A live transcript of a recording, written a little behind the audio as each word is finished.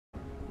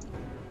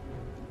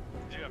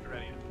weapon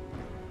ready.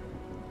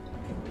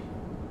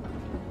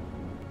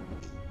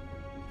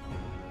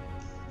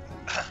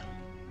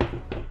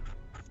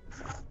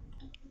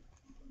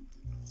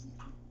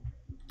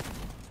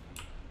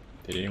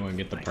 Did anyone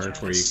get the perk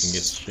where you can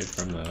get shit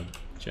from the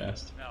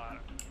chest? No, I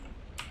don't.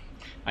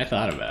 I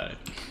thought about it.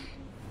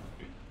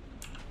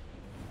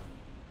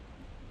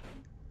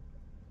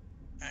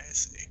 I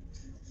see.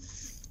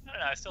 I don't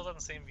know, it still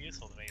doesn't seem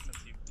useful to me since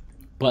you...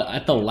 But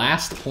at the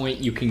last point,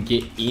 you can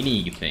get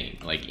anything,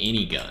 like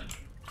any gun.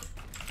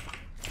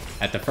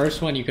 At the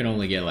first one, you can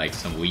only get like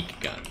some weak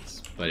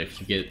guns. But if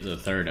you get the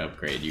third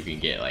upgrade, you can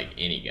get like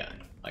any gun,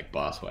 like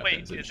boss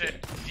weapons Wait, and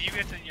shit. do you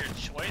get to your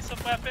choice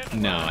of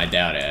weapon? No, I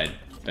doubt it.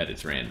 I bet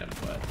it's random,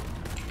 but...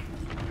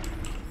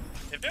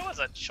 If it was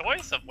a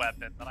choice of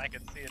weapon, then I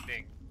could see it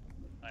being...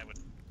 I would...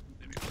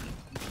 Maybe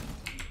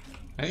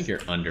I think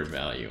you're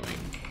undervaluing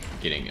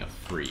getting a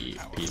free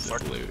piece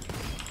of loot.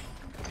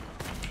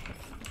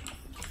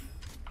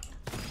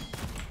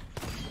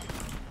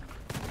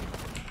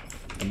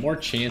 The more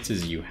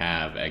chances you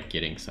have at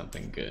getting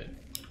something good,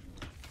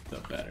 the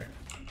better.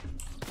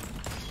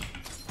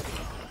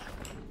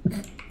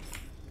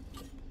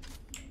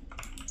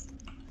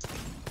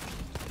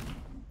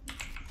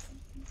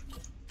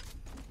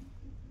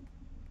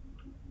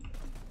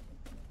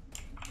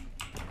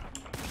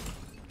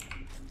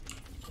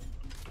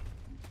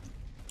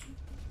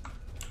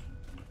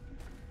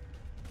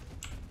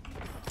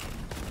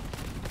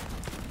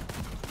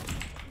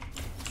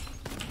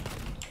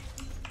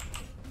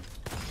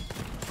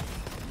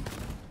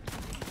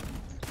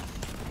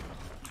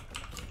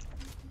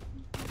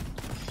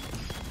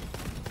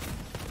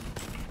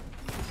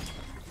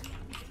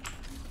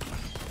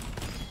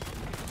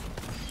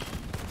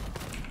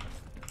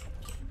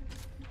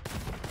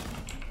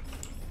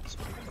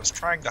 I was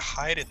trying to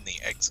hide in the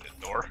exit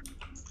door.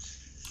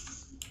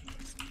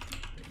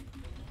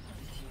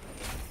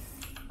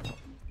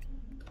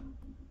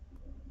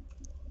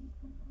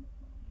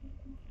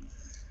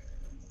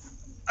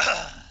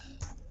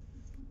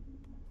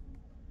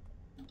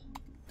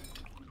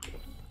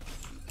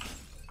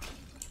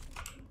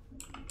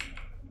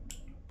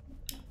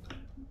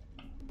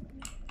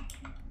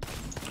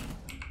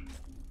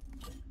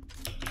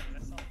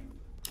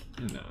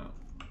 No.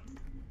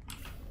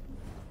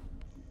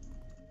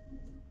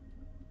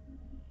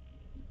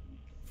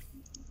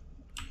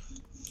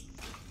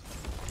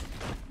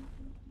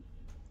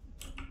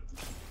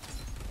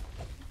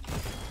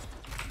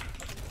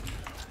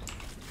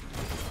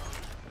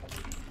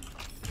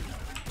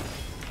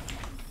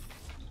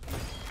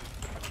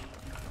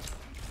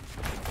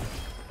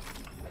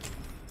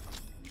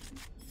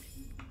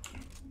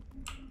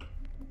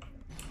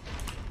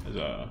 There's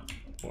a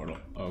portal.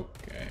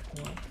 Okay,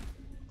 well,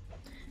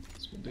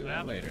 guess we'll do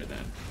that later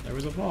then. There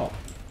was a vault.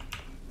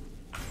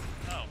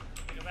 Oh,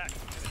 take it back.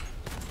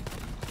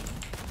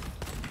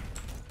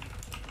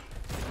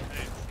 I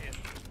didn't see it.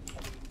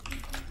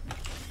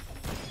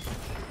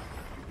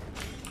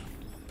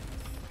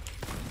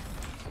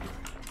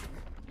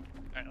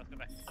 Alright, let's go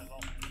back to the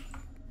vault.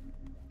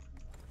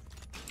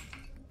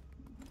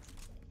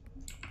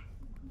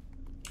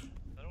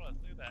 I don't want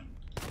to do that.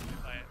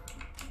 Buy it.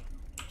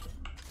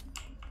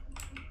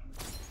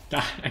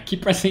 I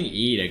keep pressing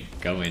E to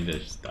go into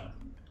stuff.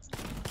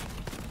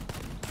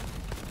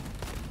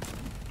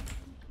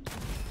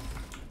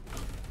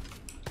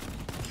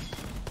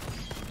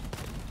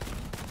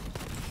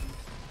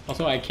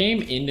 Also, I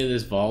came into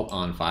this vault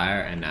on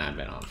fire, and now I've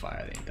been on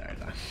fire the entire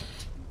time.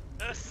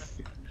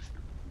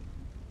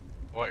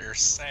 What you're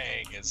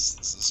saying is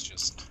this is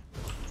just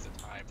the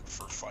time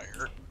for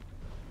fire.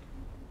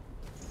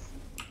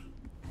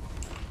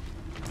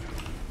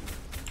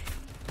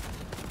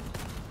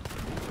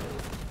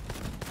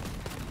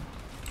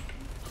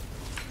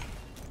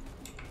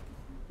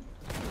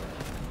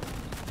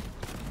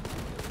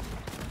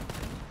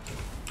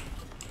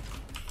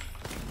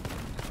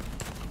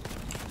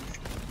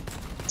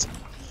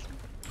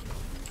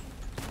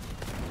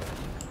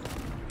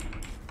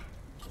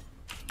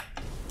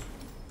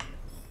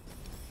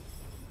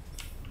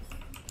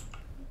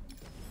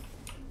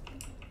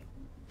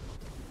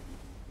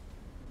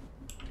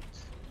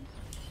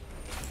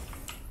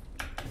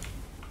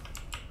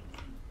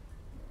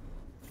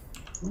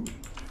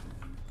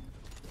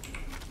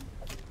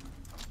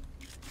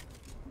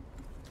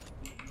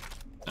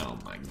 Oh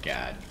my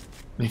god.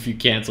 If you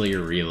cancel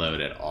your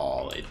reload at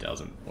all, it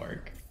doesn't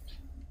work.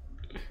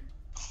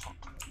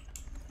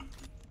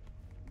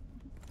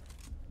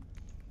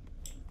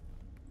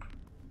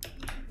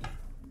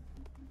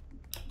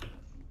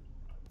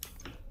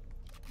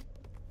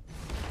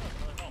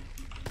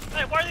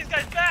 Hey, why are these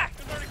guys back?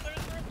 We've already cleared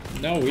this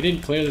room? No, we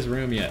didn't clear this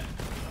room yet.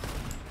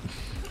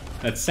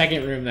 That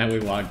second room that we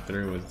walked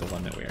through was the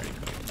one that we already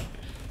cleared.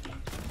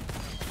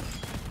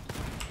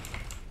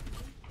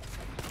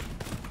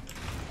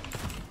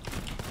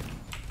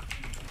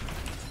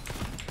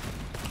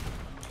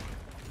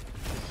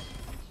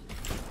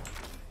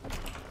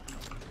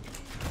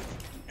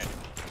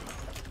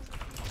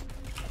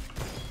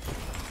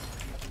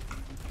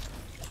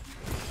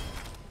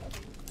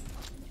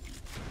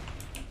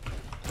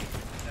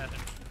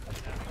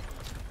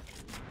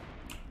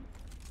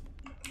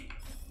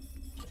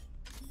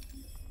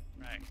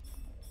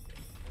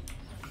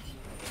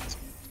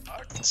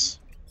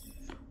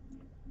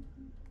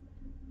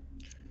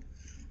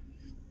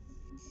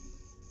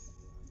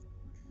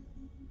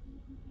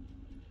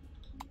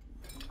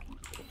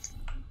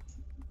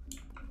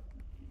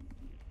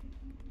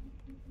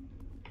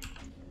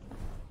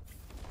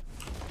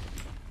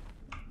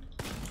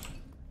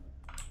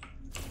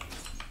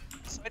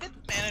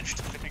 managed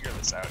to figure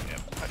this out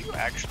yet. How do you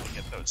actually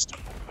get those to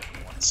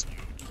open once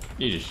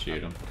you... You just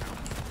shoot them.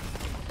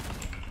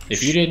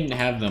 If you didn't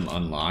have them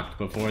unlocked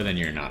before, then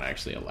you're not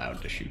actually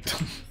allowed to shoot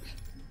them.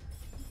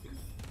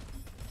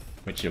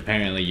 Which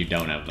apparently you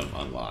don't have them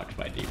unlocked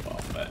by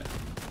default, but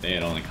they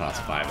had only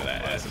cost 5 of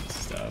that essence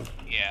stuff.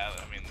 Yeah,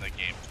 I mean, the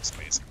game just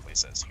basically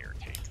says, here,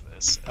 take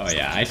this. Oh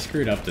yeah, I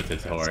screwed up the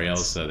tutorials,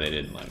 so they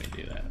didn't let me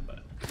do that, but...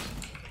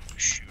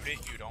 Shoot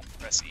it, you don't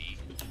press E.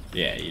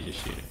 Yeah, you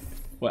just shoot it.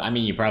 Well, I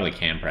mean, you probably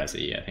can press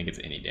E. I think it's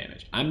any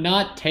damage. I'm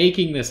not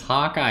taking this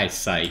Hawkeye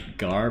sight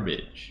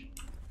garbage.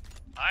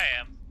 I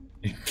am.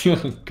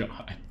 Oh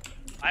god.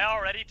 I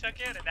already took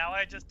it, and now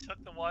I just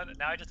took the one.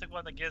 Now I just took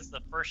one that gives the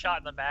first shot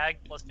in the mag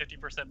plus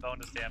 50%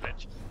 bonus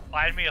damage.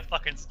 Find me a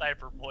fucking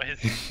sniper, boys.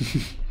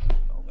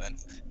 Well then.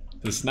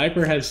 The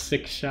sniper has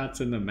 6 shots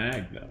in the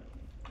mag, though.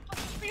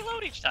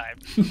 Reload each time.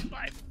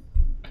 Fine.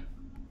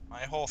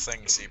 My whole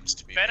thing seems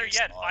to be Better based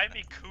yet, on find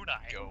me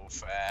kunai. go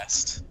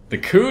fast. The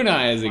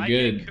kunai is a Find me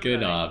a good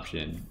kunai.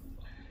 option.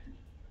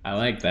 I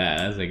like that.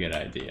 That's a good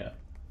idea.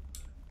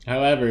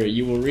 However,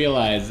 you will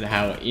realize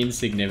how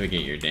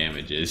insignificant your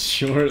damage is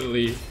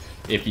shortly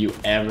if you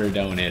ever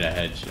don't hit a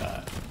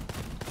headshot.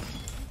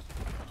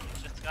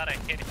 Just gotta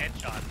hit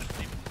headshots. It's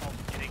even called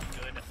getting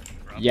good.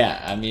 Bro. Yeah,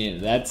 I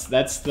mean, that's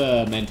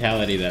the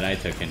mentality that I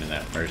took into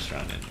that first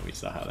run, and we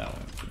saw how that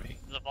went for me.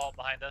 There's a vault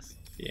behind us.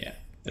 Yeah,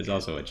 there's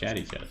also a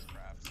chatty chest.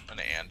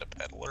 And a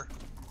peddler.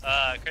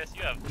 Chris,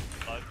 you have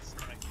bugs.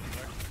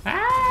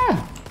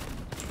 Ah!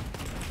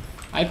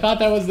 I thought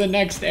that was the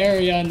next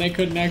area, and they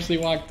couldn't actually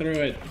walk through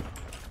it.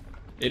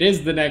 It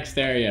is the next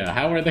area.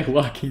 How are they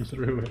walking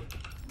through it?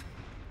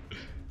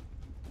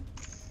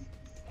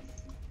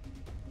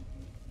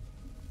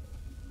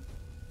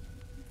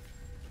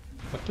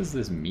 What does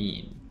this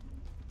mean?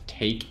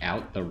 Take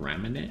out the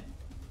remnant?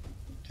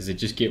 Does it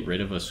just get rid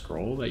of a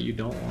scroll that you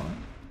don't want?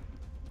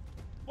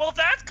 Well,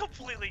 that's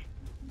completely...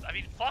 I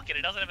mean, fuck it.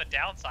 It doesn't have a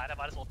downside. I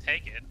might as well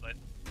take it, but...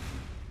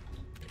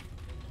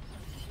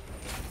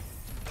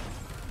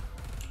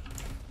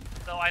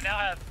 So I now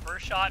have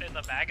first shot in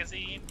the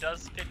magazine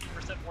does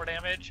 50% more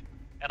damage,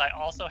 and I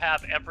also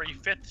have every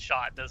 5th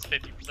shot does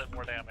 50%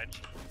 more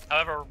damage.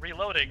 However,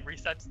 reloading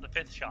resets the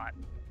 5th shot.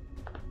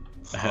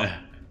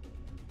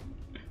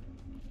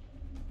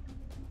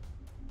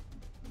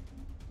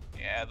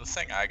 Yeah, the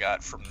thing I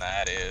got from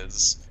that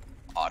is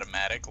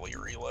automatically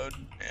reload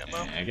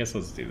ammo. I guess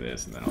let's do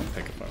this, and then I'll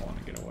pick if I want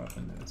to get a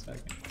weapon in a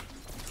second.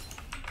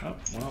 Oh,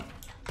 well,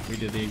 we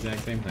did the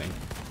exact same thing.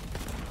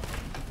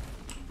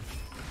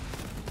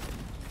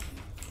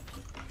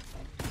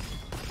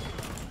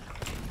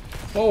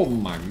 Oh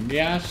my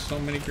gosh, so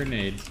many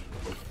grenades.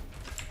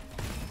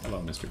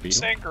 Hello, Mr. Beetle.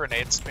 Saying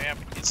grenade spam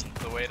isn't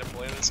the way to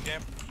play this game?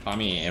 I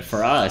mean,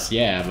 for us,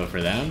 yeah, but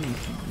for them,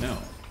 no.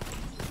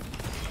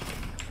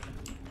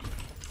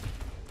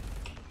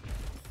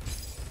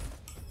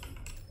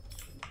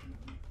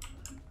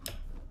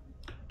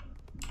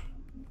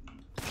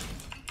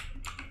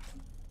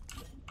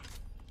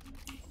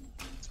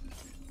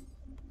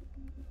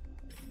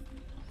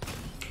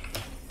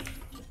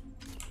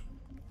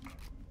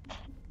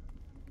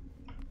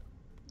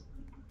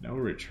 No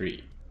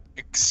retreat.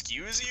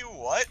 Excuse you?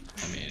 What?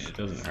 I mean, it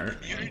doesn't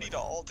hurt. Immunity to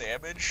all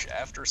damage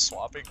after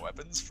swapping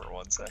weapons for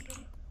 1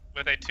 second?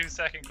 With a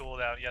 2-second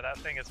cooldown, yeah, that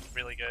thing is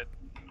really good.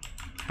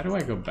 How do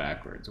I go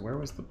backwards? Where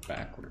was the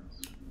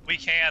backwards? We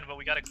can, but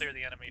we gotta clear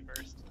the enemy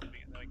first. We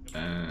can go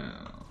back.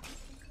 Oh.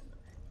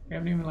 We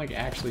haven't even, like,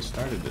 actually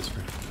started this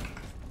room.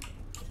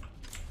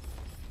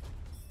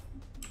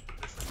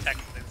 This is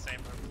technically the same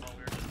room as what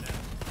we were just in.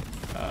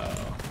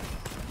 Oh.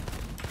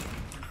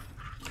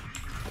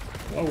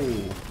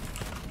 Whoa.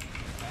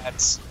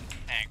 That's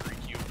angry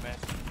cube, man.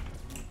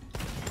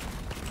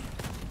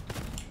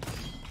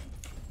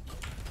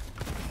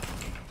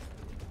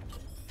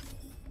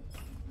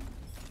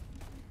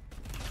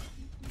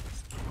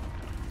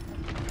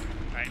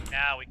 Alright,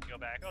 now we can go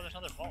back. Oh, there's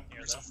another vault here,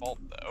 There's a though. vault,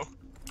 though.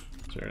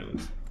 Sure,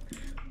 let's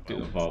do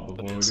the vault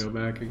before we go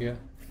back again.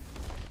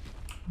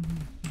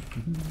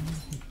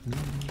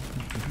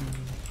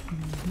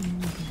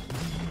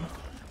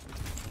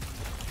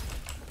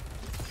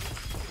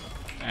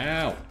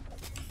 Ow!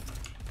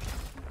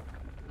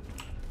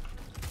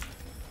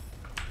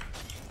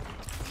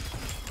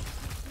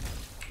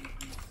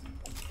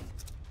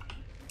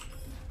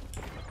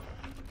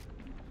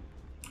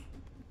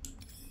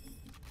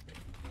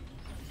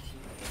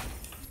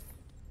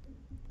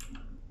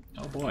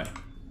 Oh boy.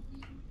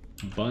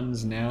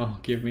 Buns now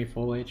give me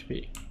full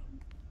HP.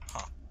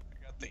 Huh.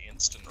 I got the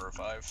instant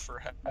revive for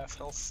half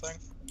health thing.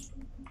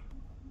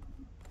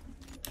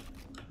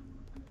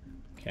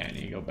 Okay, I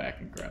need to go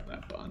back and grab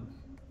that bun.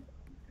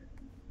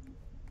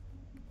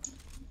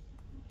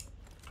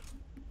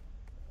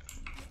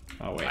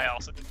 Oh wait, I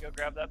also did go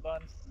grab that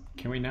bun.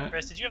 can we not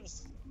Chris, did you have the,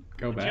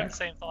 go did you have back? the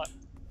same thought?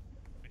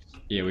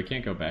 Yeah, we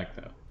can't go back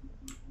though.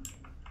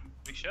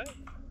 We should.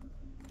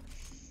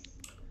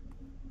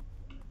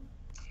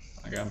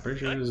 Like, I'm pretty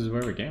sure this is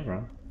where we came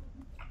from.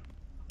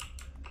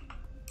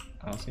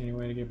 I don't see any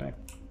way to get back.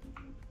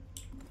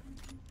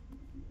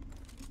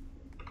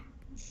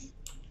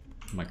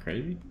 Am I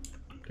crazy?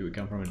 Did we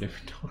come from a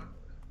different door?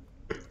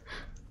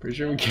 Pretty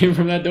sure we came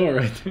from that door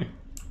right there.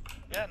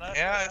 Yeah, no,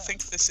 Yeah, I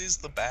think this is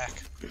the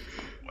back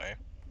way.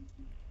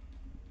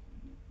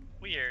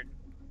 Weird.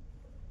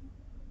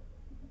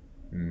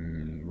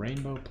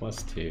 Rainbow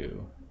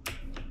 +2.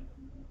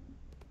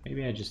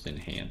 Maybe I just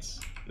enhance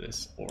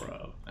this aura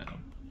of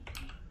venom.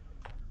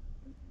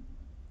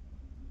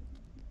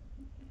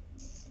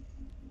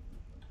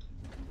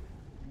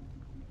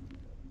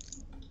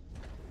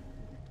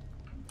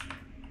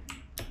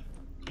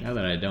 Now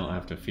that I don't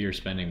have to fear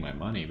spending my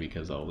money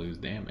because I'll lose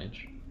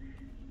damage.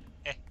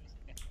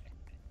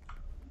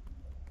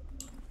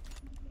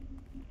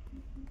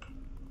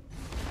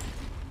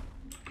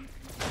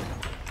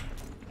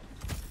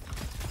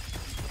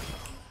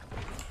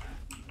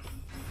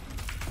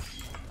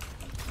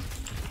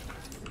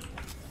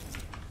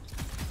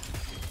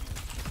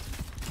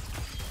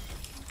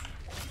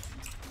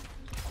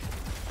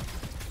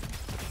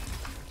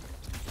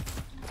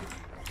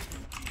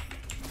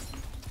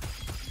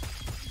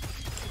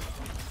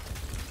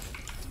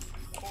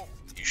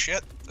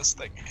 Shit, this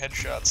thing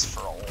headshots for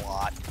a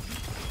lot.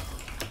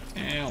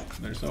 Ow,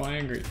 they're so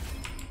angry.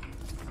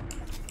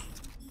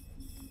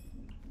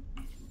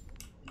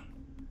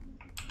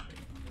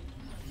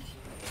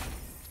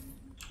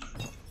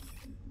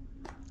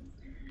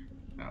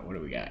 What do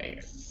we got here?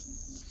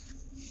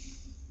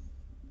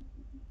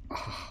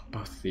 Oh,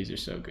 both of these are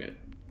so good.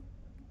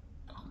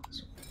 Oh,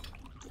 this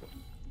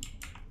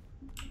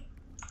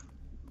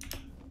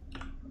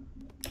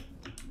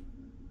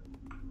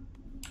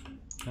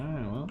one.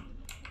 Alright, well.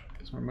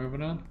 We're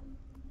moving on.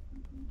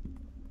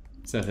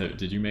 Seth,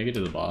 did you make it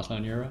to the boss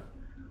on Euro?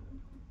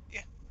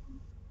 Yeah.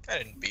 I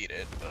didn't beat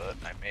it, but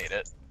I made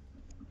it.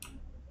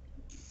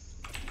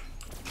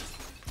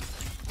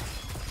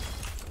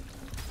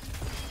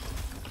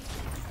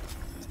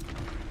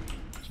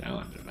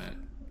 Challenge event.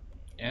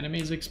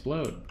 Enemies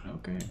explode.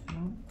 Okay.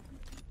 Well.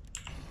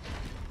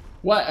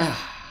 What?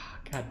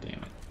 God damn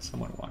it.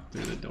 Someone walked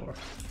through the door.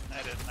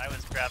 I didn't. I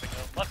was grabbing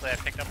those. Luckily, I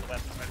picked up the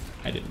weapon.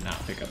 I did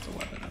not pick up the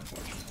weapon,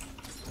 unfortunately.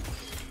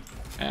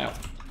 Ow.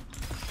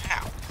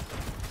 Ow.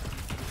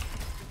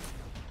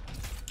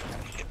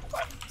 Hit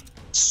what?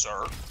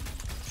 Sir,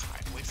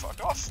 kindly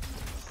fuck off.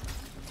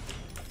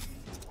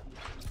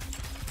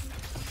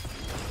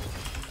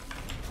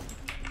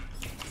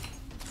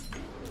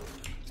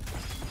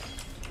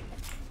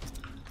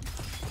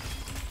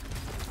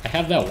 I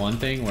have that one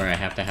thing where I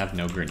have to have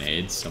no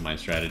grenades, so my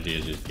strategy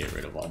is just get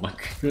rid of all my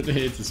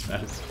grenades as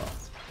fast as possible.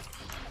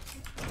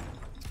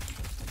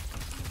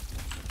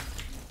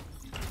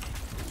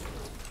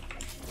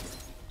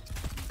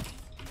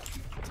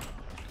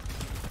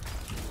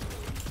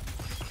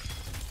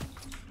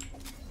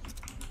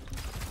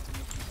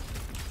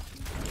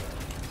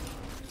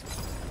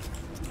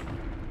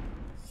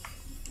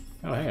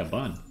 Oh, hey, a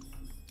bun.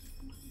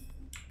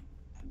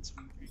 That's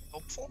very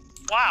helpful.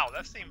 Wow,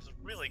 that seems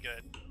really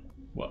good.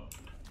 What?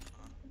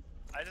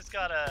 I just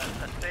got a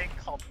thing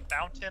called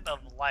Fountain of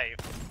Life.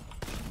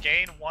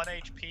 Gain 1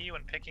 HP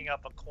when picking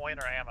up a coin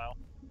or ammo.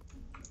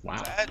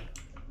 Wow. That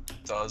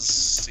does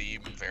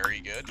seem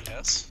very good,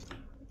 yes.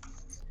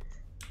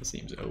 That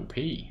seems OP.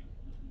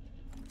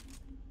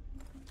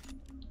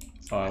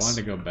 Oh, I wanted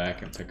to go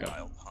back and pick up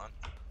Wild hunt.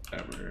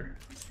 whatever.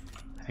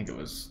 I think it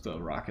was the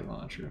rocket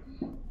launcher.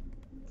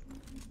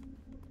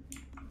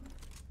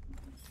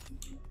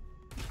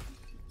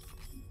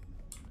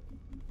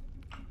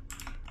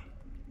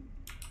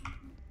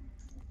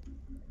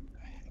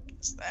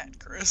 What's that,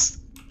 Chris?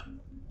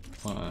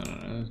 Well, I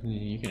don't know.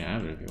 You can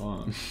have it if you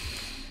want.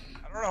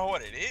 I don't know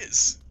what it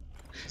is.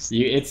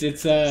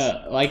 It's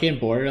like in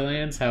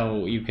Borderlands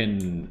how you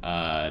can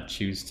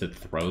choose to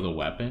throw the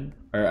weapon,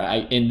 or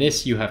in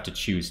this you have to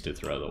choose to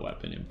throw the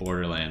weapon. In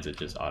Borderlands it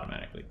just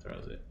automatically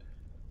throws it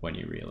when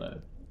you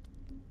reload.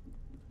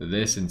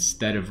 This,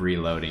 instead of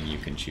reloading, you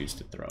can choose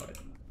to throw it.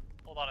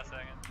 Hold on a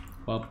second.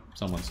 Well,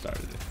 someone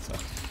started it, so.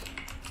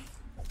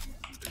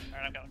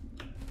 Alright, I'm going.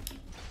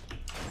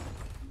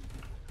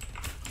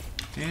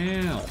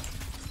 Ow!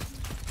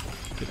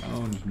 Get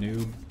owned,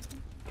 noob.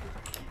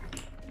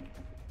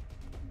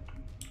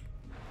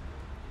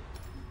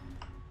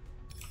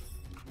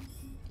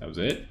 That was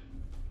it?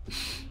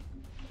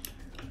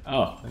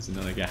 Oh, there's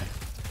another guy.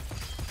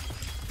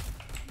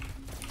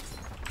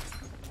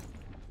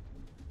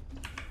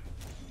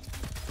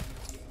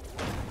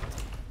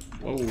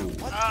 Whoa.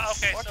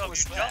 Okay, What so if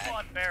was you that? jump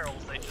on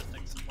barrels, they just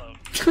explode.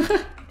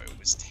 It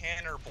was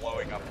Tanner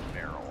blowing up a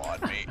barrel on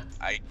me.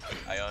 I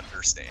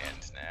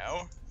understand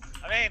now.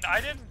 I mean,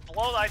 I didn't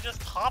blow, I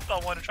just hopped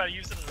on one to try to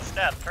use it as a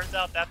step. Turns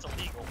out that's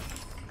illegal.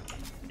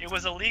 It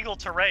was illegal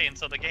terrain,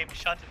 so the game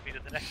shunted me to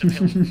the next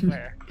available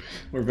square.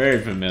 We're very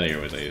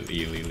familiar with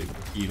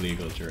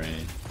illegal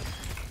terrain.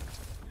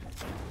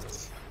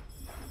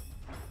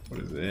 What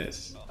is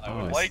this? Well, I Oh,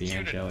 would it's like the you to-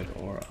 angelic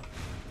aura.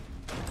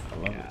 I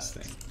love Yeah, this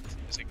thing. it's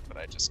confusing, but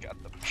I just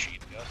got the machine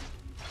gun.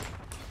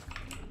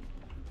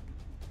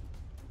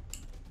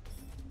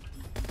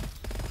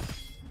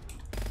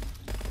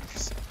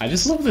 I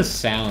just love the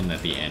sound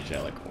that the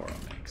angelic aura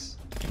makes.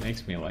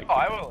 makes me like. Oh,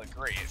 I will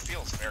agree. It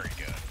feels very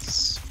good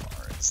as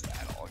far as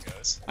that all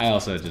goes. I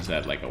also just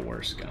had like a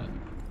worse gun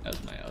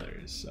as my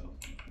others, so.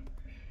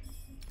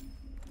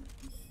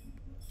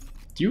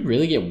 Do you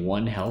really get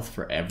 1 health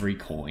for every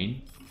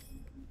coin?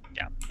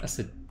 Yeah. That's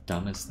the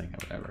dumbest thing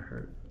I've ever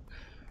heard.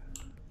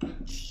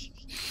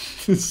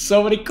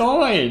 So many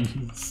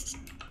coins!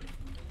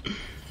 I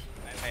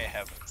may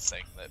have a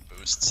thing that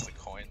boosts the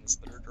coins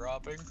that are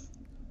dropping.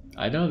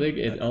 I don't think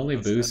it only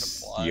Does that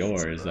boosts apply?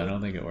 yours. I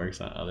don't think it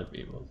works on other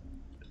people's.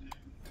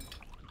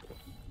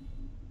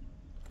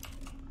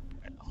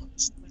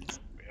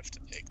 We have to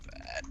take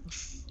that.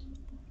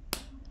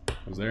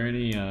 Was there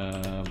any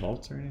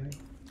vaults or anything?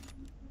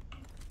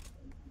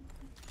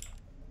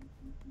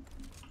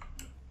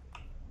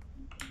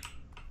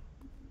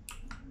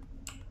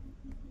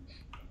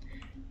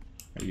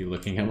 Are you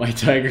looking at my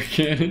tiger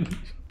cannon?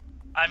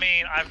 I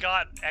mean, I've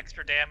got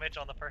extra damage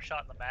on the first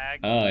shot in the mag,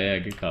 Oh yeah,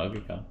 good call,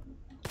 good call.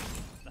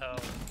 so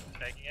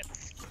taking it.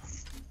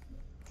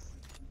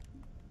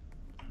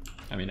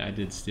 I mean, I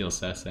did steal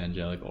Seth's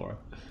angelic aura.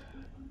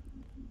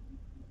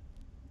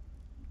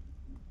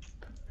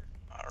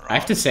 I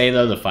have to say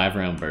though, the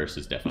 5-round burst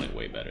is definitely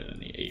way better than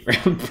the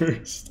 8-round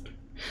burst.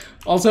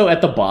 Also,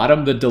 at the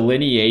bottom, the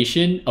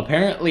delineation,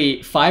 apparently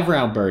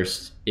 5-round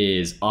burst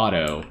is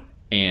auto,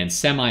 and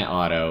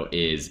semi-auto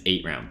is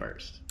 8-round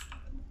burst.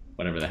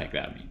 Whatever the heck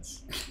that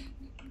means.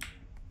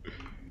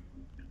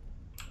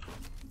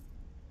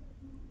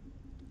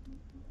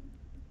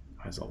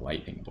 Has a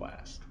lightning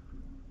blast.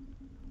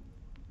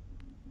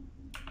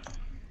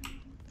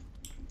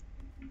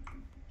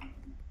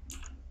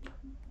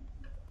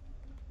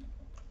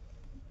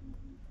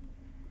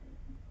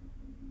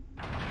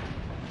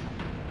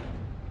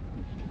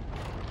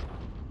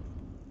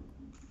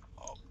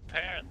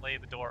 Apparently,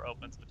 the door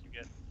opens when you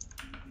get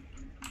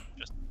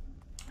just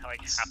like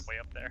halfway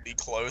up there. Be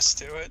close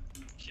to it.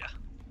 Yeah.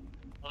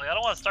 Like, I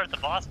don't want to start the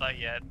boss fight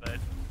yet, but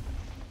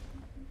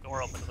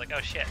door opens. Like,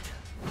 oh shit.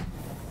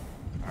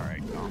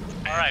 Alright, go.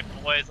 All right,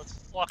 boys, let's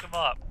fuck him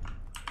up.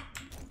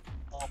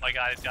 Oh my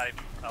god, he's got even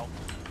more health.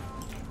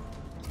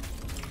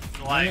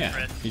 Oh,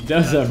 yeah. He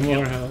does have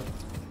more health.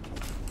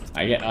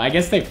 I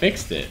guess they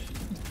fixed it.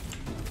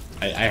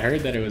 I heard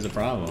that it was a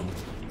problem.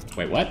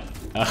 Wait, what?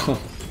 Oh.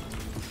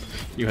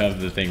 You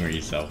have the thing where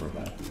you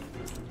self-revive.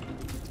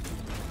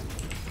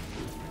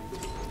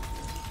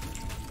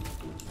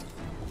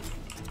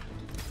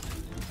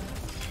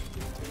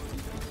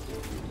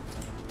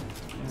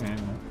 Alright,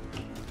 well.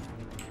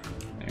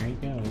 There he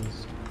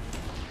goes.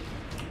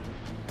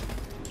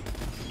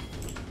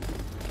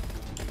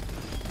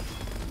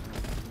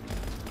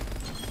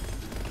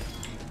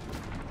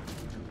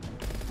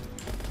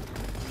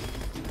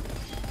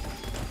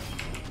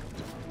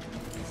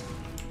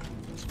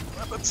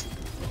 Weapons.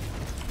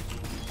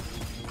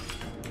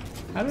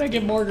 How did I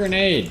get more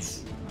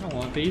grenades? I don't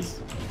want these.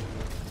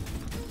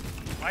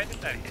 Why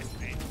did that hit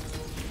me?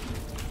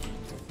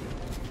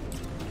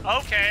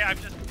 Okay, I'm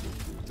just.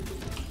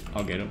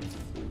 I'll get him.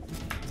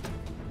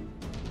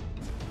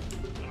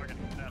 We're gonna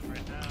do that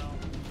right now.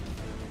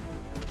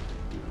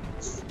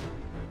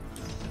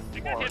 I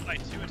got hit by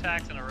 2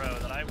 attacks in a row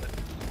that I would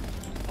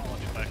follow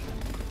me question.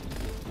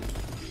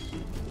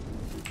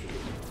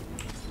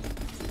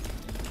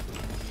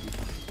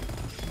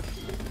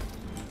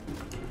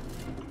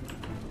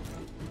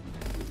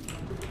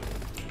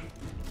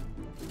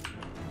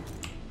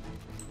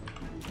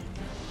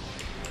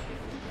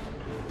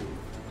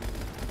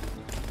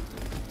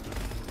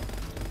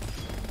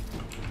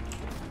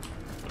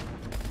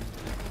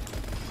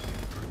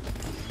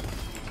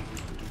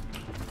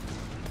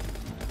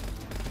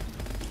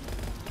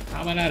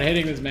 How am I not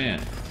hitting this man?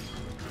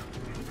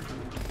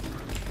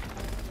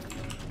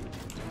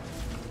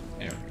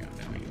 There we go,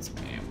 now we get some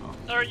ammo.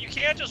 Sir, you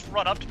can't just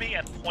run up to me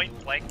and point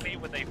blank me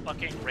with a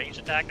fucking ranged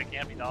attack that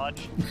can't be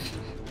dodged.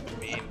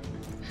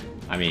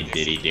 I mean,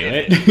 did he do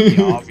He it?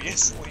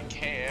 obviously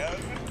can. I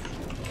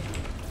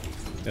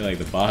feel like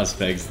the boss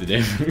begs the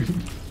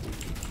difference.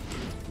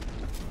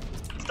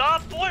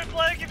 Stop point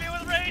blanking me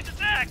with ranged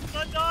attacks! It's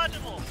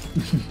undodgeable!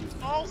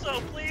 Also,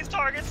 please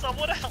target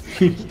someone else.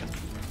 Thank you.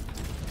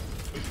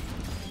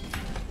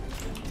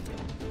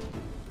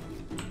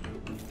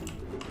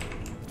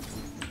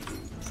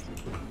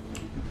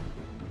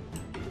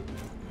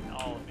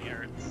 All of me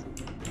hurts.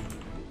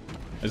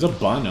 There's a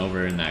bun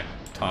over in that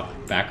top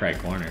back right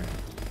corner.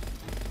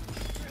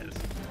 There it is.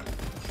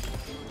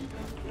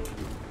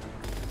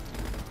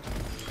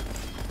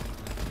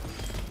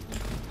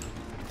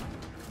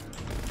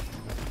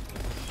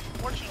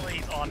 Fortunately,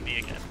 he's on me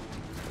again.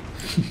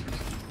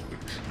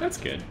 That's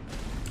good.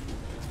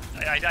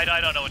 I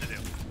don't know what to do.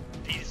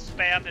 He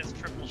spammed his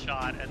triple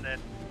shot and then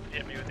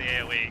hit me with the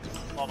AoE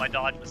while my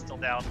dodge was still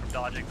down from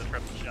dodging the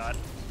triple shot.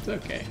 It's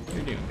okay.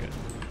 You're doing good.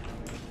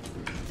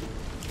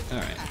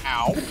 Alright.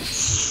 Ow.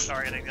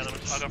 Sorry, I think the other one.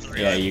 I'll go for the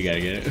Yeah, reload. you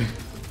gotta get it.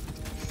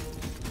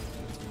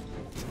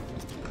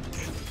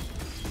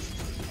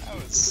 That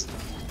was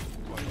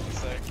quite the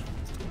thing.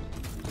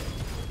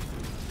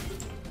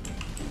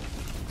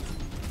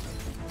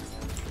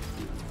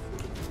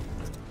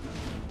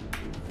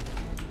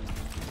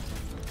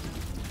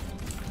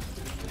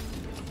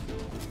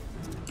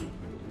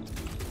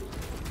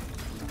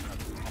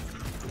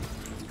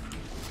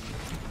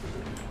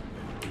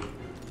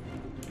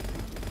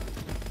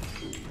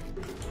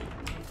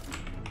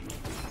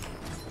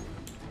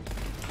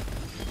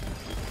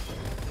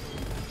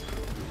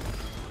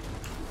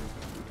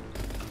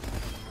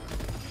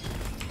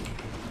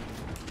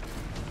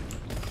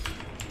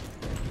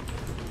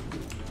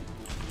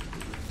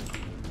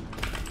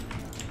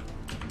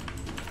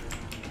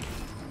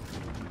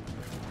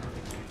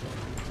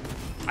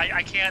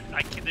 I can't.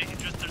 There's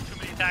too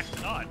many attacks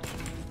to dodge.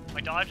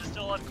 My dodge is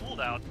still on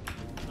cooldown.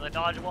 And I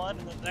dodge one,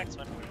 and then the next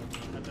one,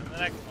 and then the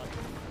next one.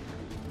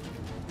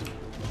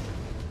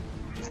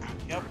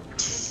 Yep. Oh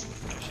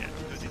shit,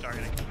 who's he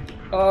targeting?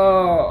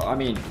 Oh, I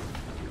mean,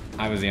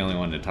 I was the only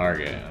one to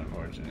target,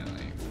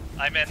 unfortunately.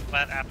 I meant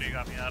after you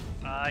got me up.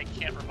 I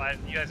can't revive.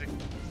 You guys,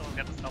 someone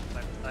got the stealth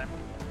fight this time.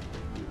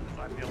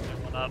 So I'm the only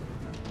one up.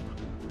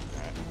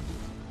 Alright.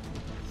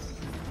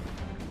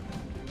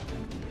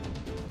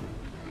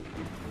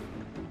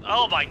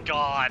 Oh my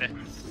god!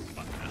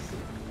 Fuck this.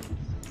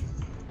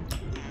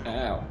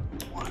 Ow.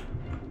 What?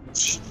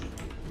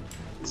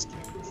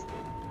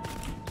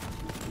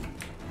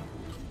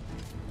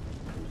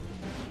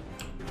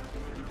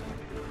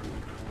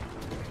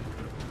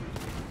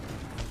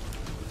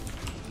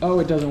 Oh,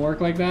 it doesn't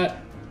work like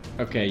that?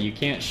 Okay, you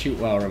can't shoot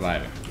while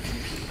reviving.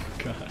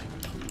 God.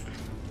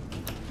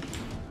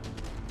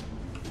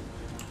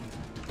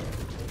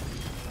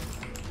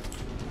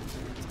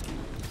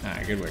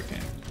 Alright, good work,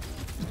 Dan.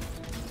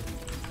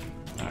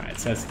 Alright,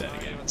 so that's dead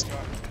again. Let's go.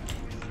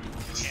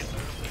 Can't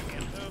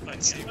move, I can't move, I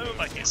can't move,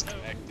 I can't move.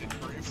 Disconnected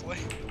briefly.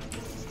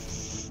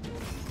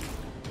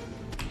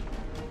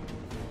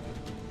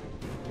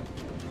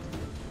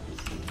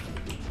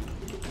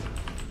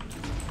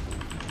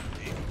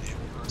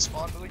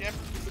 Respond to the game.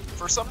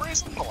 For some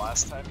reason, the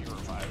last time you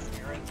revived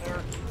me right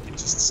there, it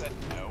just said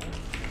no.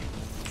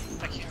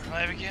 I can't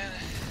revive again.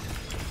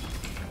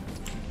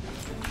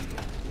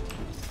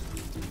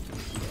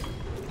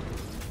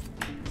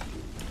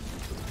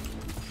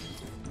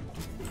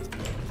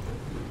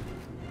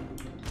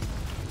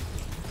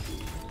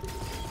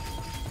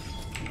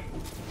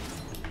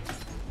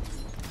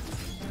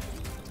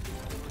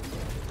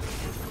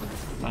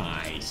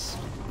 Nice.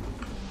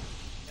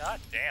 God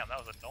damn, that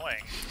was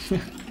annoying.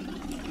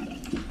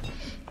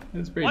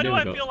 That's pretty Why do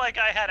difficult. I feel like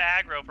I had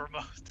aggro for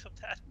most of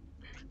that?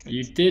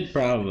 You did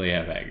probably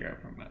have aggro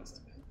for most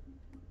of it.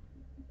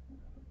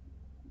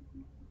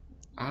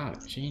 Ah,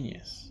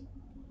 genius.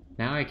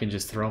 Now I can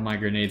just throw my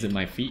grenades at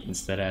my feet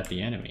instead of at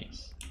the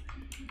enemies.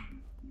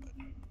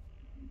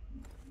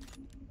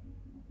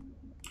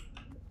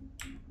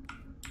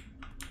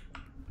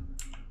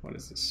 What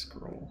is this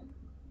scroll?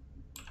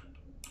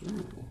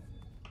 Ooh.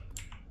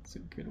 That's a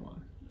good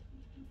one.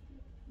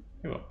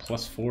 We have a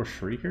 +4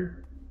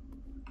 Shrieker?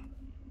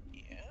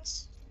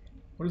 Yes.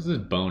 What does this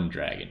Bone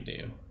Dragon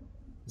do?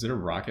 Is it a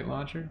rocket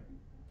launcher?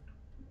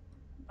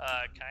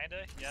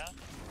 Kinda, yeah.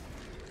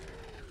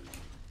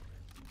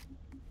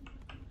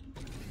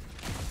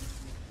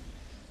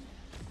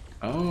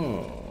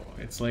 Oh,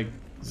 it's like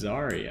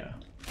Zarya.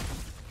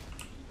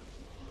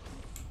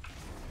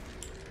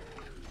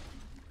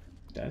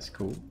 That's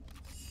cool.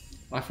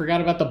 I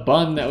forgot about the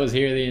bun that was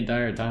here the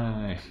entire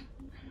time.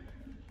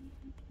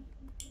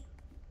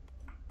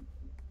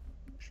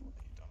 Actually,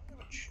 don't I have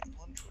a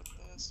challenge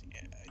with this?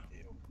 Yeah, I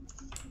do.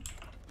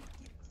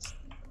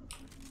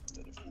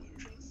 Instead of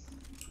illusion.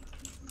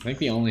 I think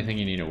the only thing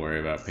you need to worry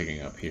about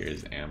picking up here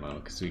is ammo,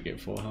 because we get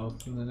full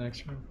health in the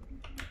next room.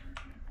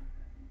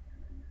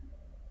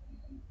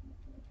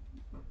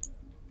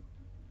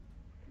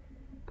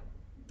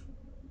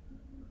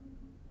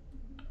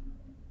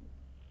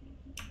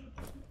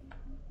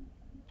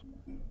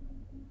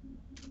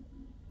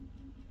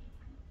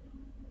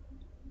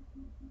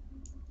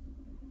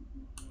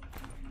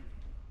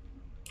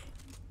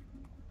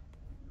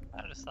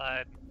 I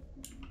decide.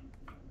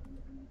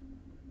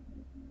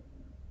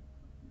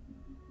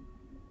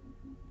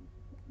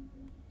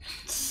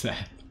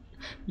 Seth,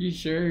 you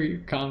sure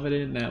you're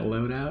confident in that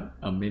loadout?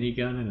 A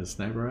minigun and a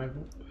sniper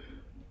rifle?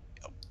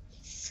 Yep.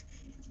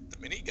 The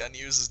minigun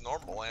uses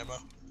normal ammo.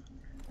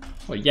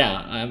 Well,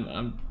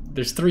 yeah,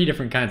 there's 3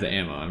 different kinds of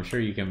ammo. I'm sure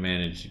you can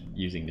manage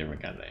using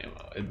different kinds of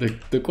ammo.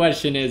 The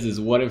question is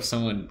what if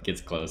someone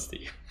gets close to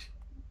you?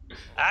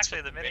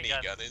 Actually, the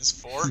minigun. Minigun is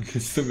for.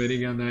 Is the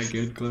minigun that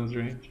good close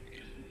range?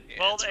 Yeah,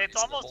 Well, it's it's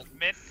reasonable. almost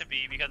meant to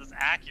be because its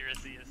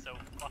accuracy is so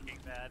fucking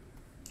bad.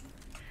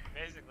 You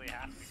basically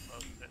have to be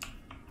close to it.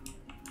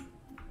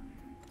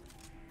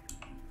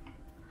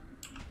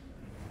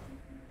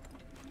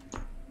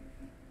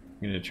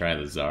 I'm gonna try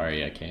the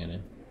Zarya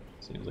cannon.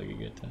 Seems like a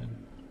good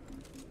time.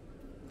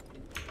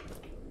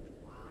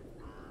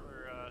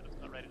 Who's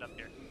gonna write it up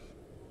here?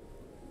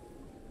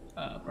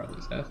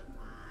 Probably Seth.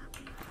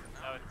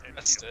 No, it's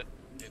Pressed you. it.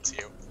 It's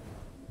you.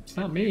 It's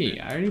not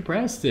me. I already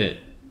pressed it.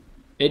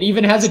 It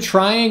even has a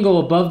triangle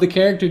above the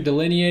character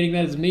delineating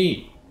that it's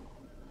me.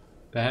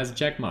 That has a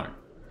check mark.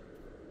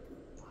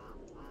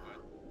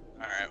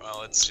 Alright,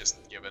 well, it's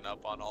just given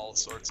up on all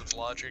sorts of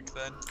logic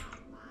then.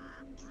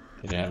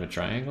 Did it have a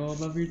triangle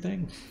above your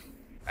thing?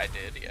 I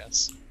did,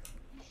 yes.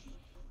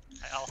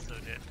 I also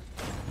did.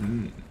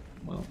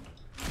 Well.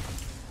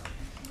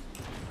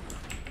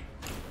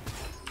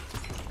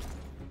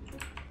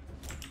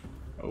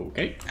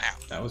 Okay. Ow.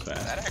 That was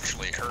fast. That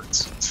actually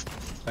hurts.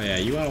 Oh yeah,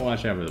 you want to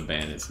watch out for the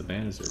bandits. The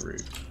bandits are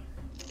rude.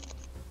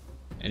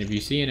 And if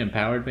you see an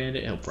empowered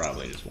bandit, he'll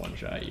probably just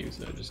one-shot you,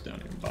 so just don't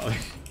even bother.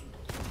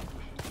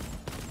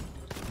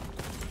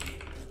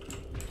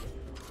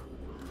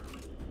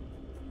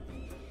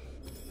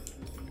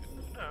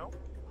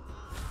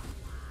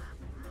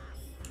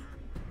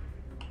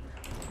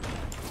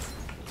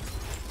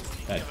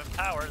 Speaking of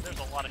empower, there's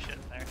a lot of shit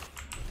in there.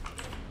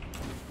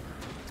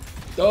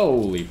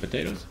 Holy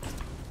potatoes.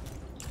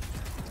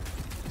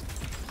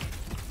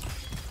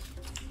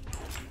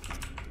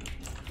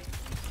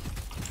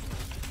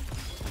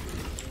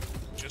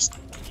 Just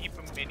keep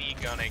mini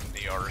gunning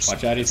the arsonist.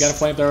 Watch out, he's got a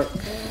flamethrower.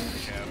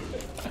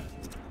 Yeah.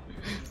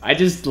 I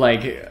just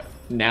like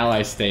now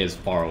I stay as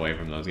far away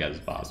from those guys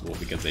as possible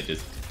because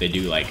they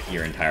do like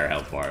your entire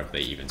health bar if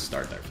they even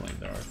start their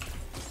flamethrower.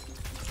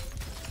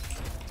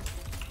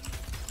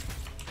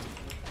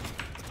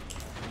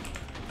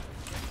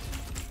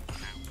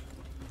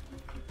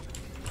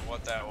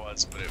 What that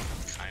was, but it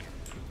kind of.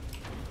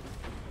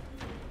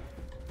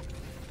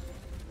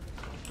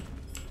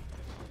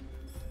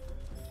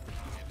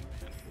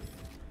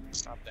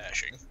 Stop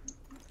dashing.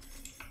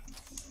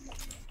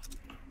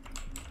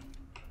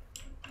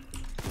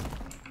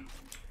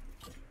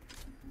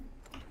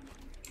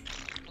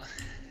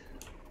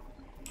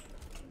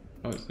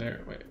 Oh, is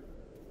there? Wait,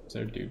 is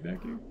there a dude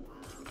back here?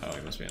 Oh,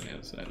 he must be on the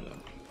other side of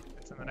them.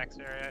 It's in the next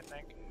area, I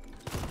think.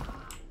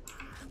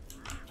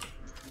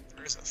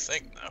 There's a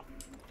thing though.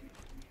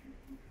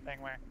 Thing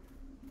where?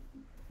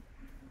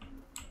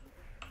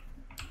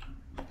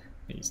 I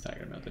think he's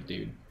talking about the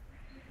dude.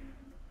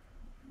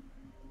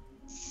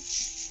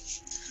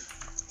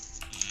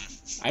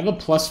 I have a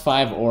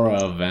 +5 aura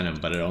of venom,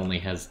 but it only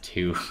has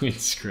 2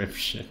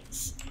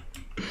 inscriptions.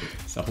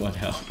 Someone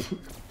help.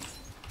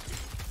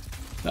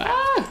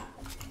 Ah!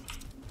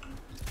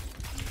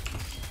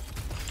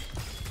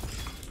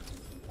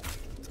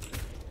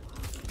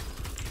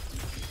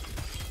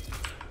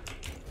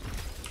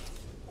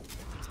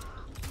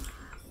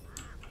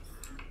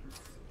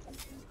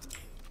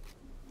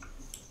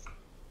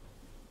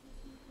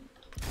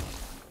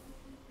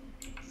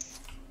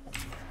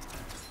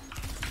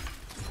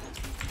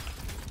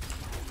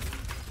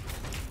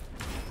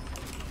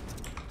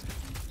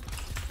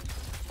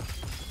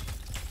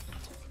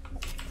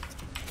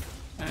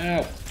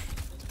 Ow.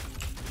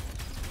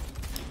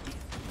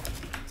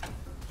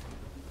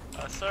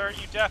 Sir,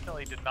 you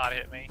definitely did not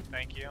hit me.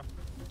 Thank you.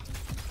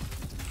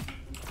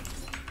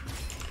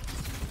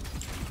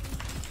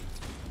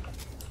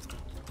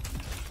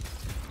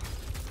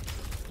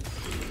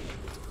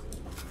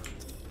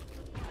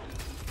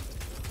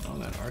 Oh,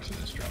 that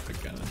arsonist dropped a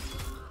gun.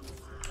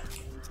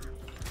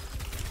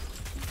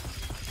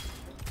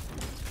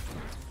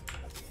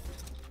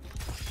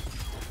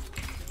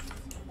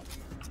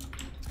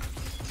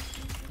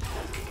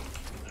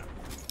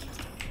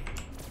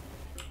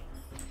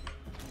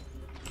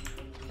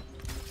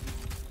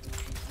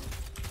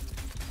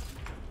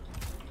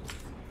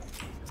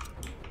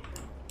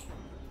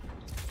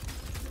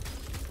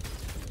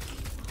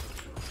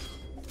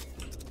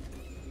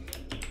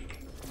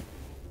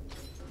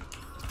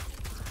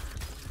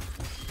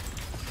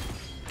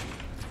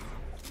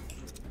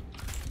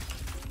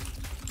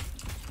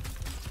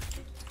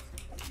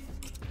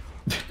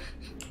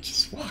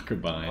 Walker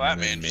behind Well, that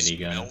and then man just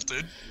minigun.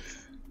 melted.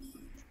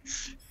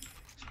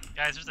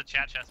 Guys, there's a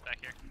chat chest back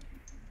here.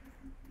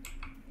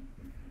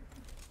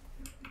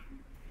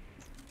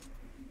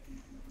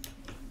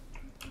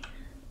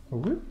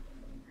 Whoop.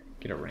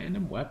 Get a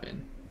random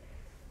weapon.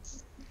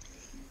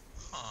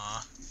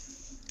 Huh.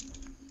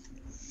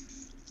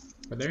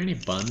 Are there any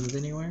buns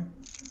anywhere?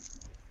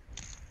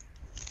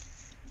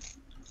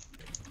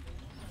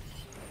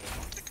 I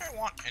don't think I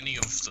want any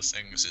of the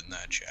things in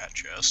that chat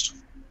chest.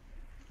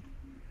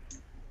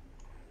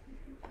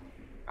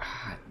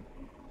 Ah,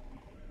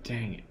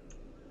 dang it.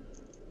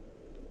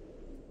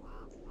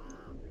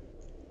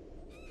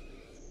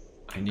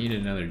 I need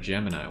another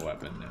Gemini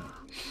weapon now.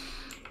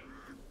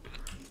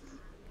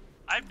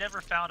 I've never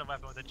found a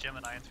weapon with a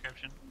Gemini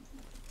inscription.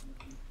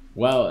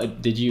 Well,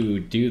 did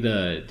you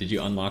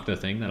unlock the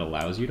thing that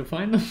allows you to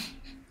find them?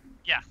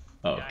 Yeah.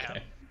 Oh, Yeah, I okay.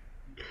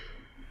 have.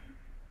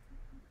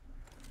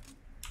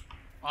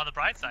 On the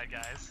bright side,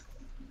 guys,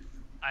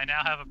 I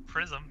now have a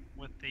prism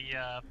with the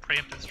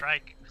preemptive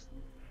strike.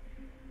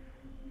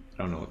 I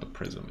don't know what the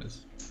prism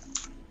is.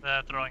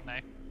 The throwing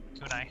knife.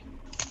 Kunai.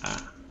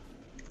 Ah.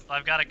 So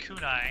I've got a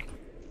kunai,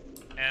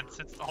 and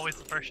since it's always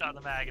the first shot in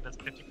the mag, it does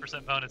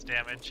 50% bonus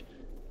damage.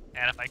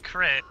 And if I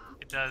crit,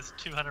 it does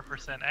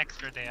 200%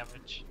 extra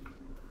damage.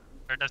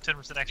 Or it does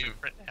 10% extra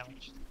crit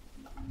damage.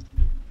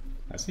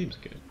 That seems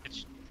good.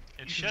 It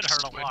should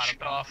hurt a lot.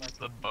 Switch off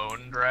the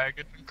bone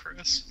dragon,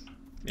 Chris.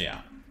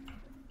 Yeah.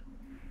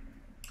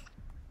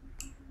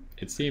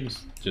 It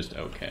seems just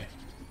okay.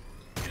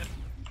 Good.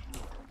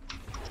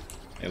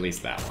 At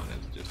least that one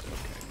is just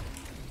okay.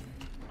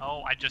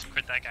 Oh, I just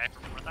crit that guy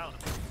for 4,000.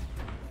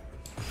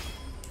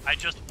 I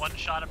just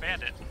one-shot a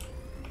bandit.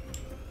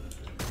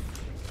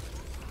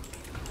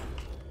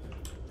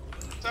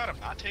 Turns out I'm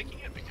not taking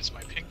it because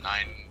my ping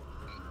 9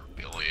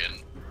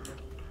 billion.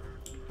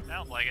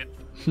 Sounds like it.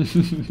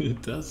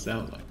 It does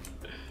sound like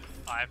it.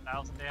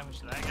 5,000 damage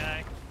to that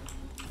guy.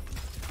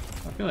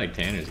 I feel like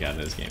Tanner's got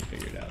this game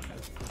figured out.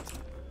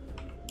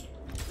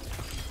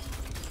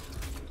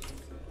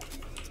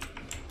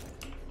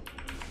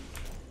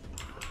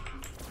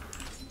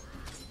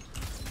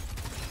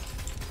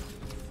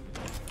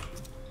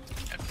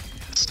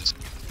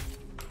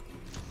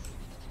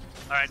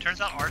 Alright,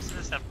 turns out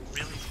arsonists have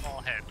really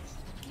small heads.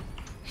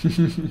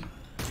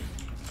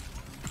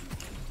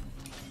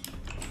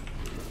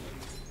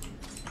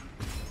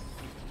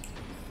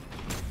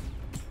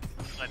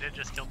 I did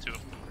just kill 2 of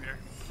them over here.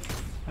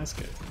 That's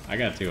good. I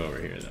got 2 over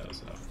here though,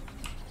 so.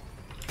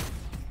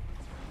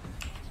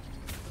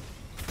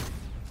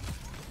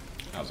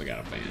 I also got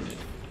a bandit.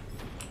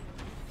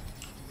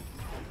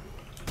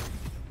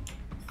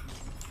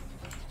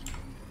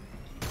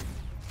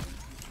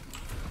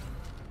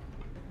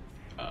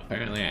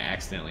 Apparently I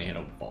accidentally hit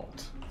a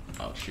vault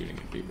while shooting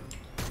at people.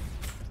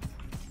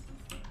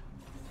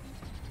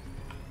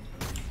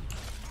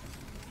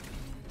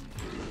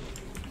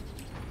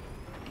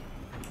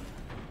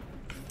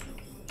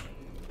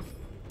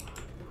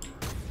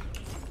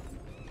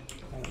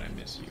 How did I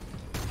miss you?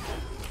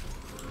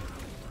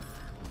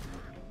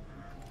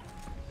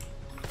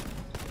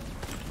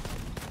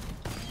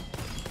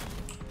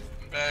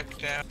 Back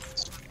down.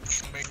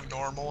 Being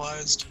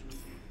normalized.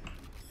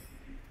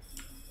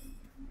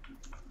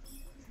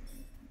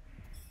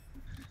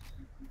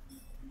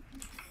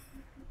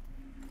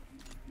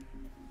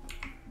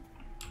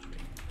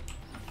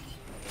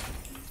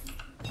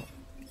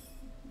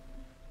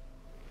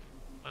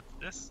 What's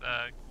this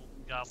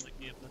goblin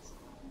gave us?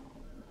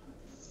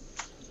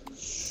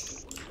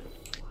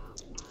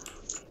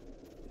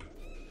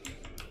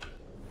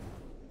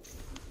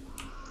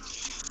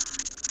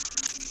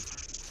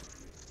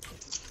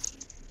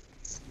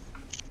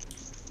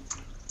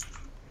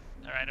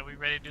 Alright, are we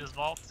ready to do this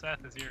vault?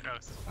 Seth is your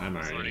ghost. I'm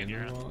already Sorting in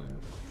your the own. wall.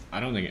 I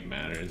don't think it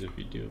matters if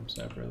you do them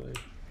separately.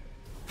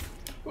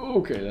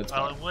 Okay, that's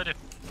Well, fine. it would if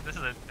this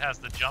is has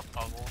the jump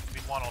puzzle.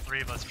 We'd want all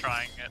 3 of us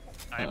trying it.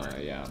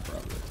 Yeah,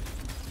 probably.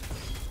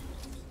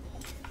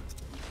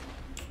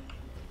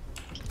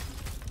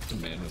 The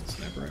man with the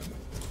sniper rifle.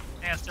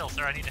 Stand still,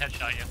 sir. I need to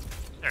headshot you.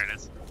 There it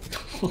is.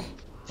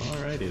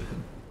 Alrighty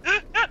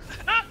then.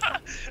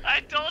 I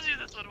told you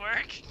this would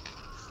work.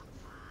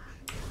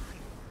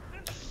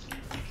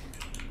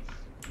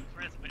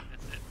 Chris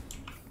witnessed it.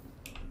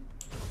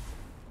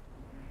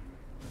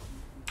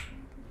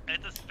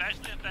 It's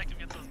especially effective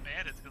against those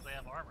bandits because they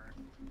have armor.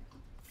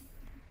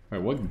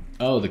 Wait, what?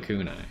 Oh, the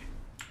kunai.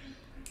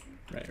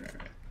 Right.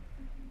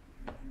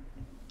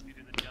 You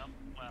do the jump.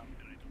 Well,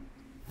 do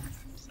I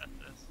set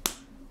this?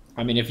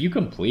 I mean, if you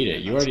complete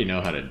it, you already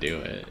know how to do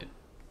it.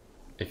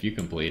 If you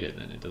complete it,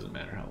 then it doesn't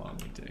matter how long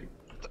you take.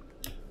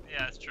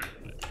 Yeah, it's true,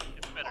 but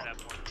it's better to have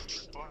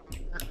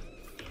more.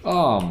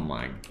 Oh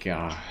my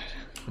god.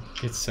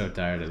 I get so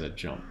tired of the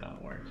jump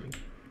not working.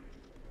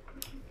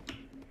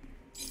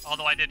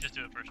 Although I did just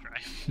do it first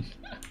try.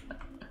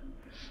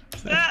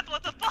 Seth,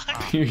 what the fuck?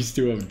 Appears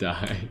to have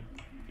died.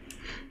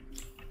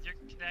 Is your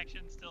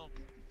connection still?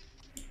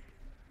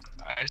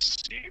 I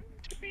seem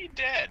to be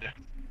dead.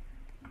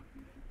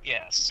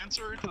 Yes.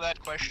 Answer to that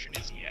question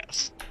is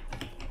yes.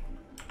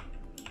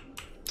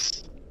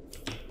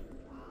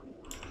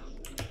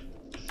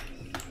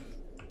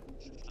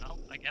 Well,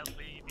 I guess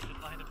we need to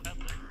find a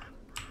peddler.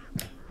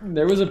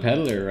 There was a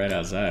peddler right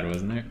outside,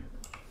 wasn't there?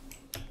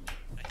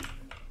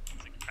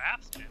 It's a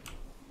craftsman.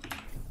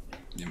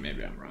 Yeah,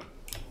 maybe I'm wrong.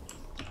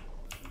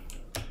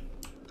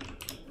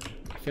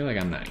 I feel like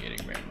I'm not getting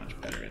very much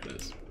better at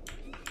this.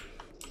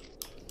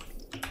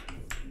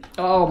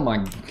 Oh my...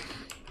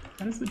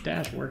 How does the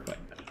dash work like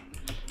that?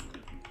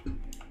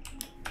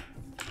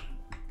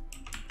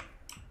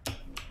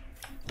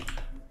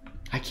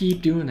 I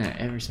keep doing that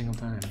every single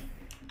time.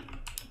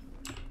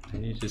 I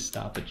need to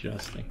stop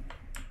adjusting.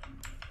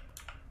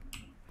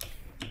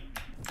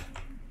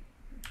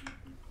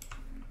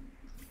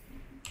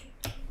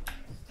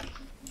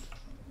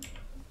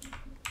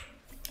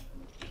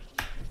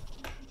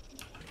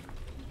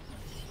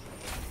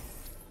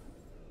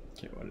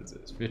 Okay, what is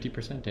this?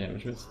 50%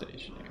 damage with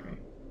stationary.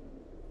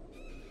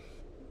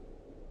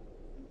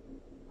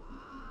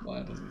 Well,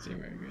 that doesn't seem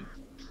very good.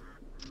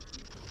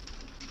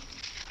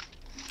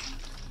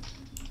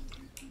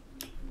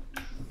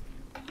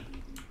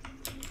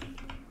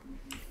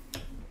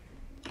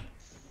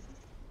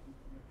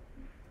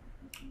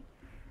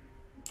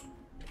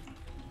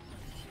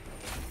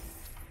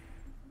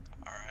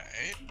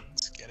 Alright,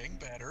 it's getting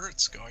better.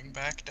 It's going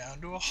back down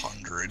to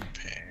 100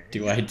 ping.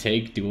 Do I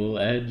take dual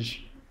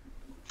edge?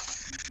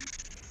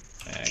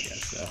 I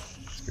guess so.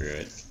 Screw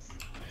it.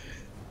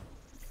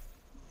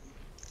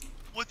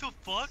 What the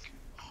fuck?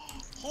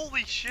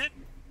 Holy shit!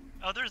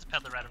 Oh, there's a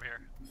peddler right over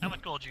here. How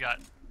much gold you got,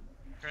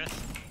 Chris?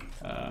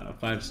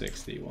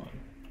 561.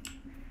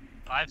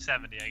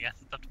 570, I guess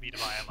it's up to me to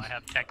buy them. I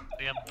have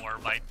technically more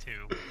by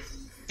 2.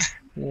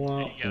 Wah,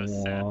 There you go,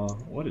 wah.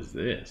 What is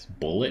this?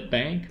 Bullet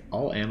bank?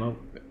 All ammo?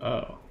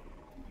 Oh.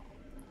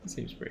 That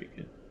seems pretty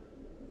good.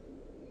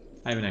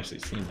 I haven't actually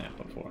seen that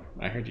before.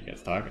 I heard you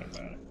guys talking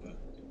about it, but...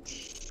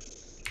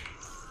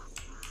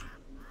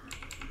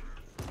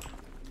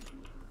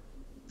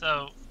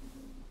 So,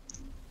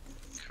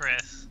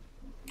 Chris.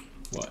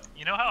 What?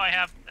 You know how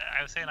I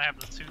was saying I have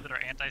the 2 that are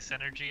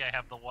anti-synergy? I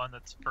have the one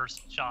that's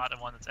first shot and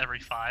one that's every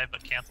 5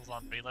 but cancels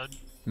on reload.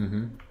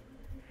 Mm-hmm.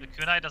 The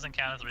kunai doesn't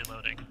count as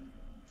reloading.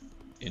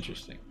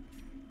 Interesting.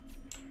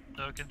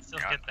 so it can still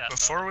Yeah, get that.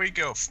 before we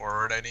go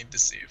forward, I need to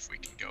see if we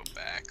can go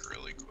back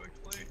really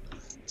quickly.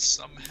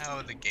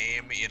 Somehow the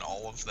game, in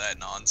all of that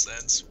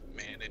nonsense,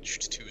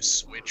 managed to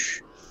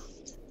switch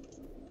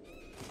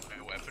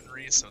my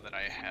weaponry so that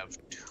I have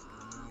 2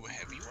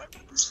 heavy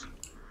weapons.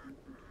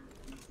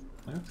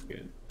 That's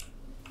good.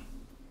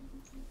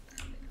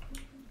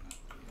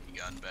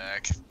 Gun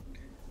back.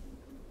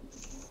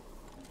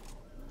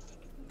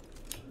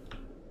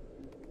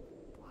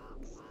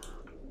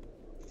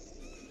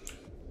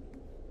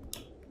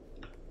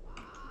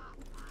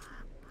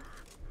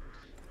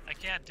 I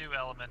can't do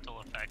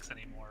elemental effects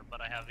anymore,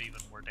 but I have even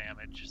more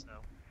damage, so.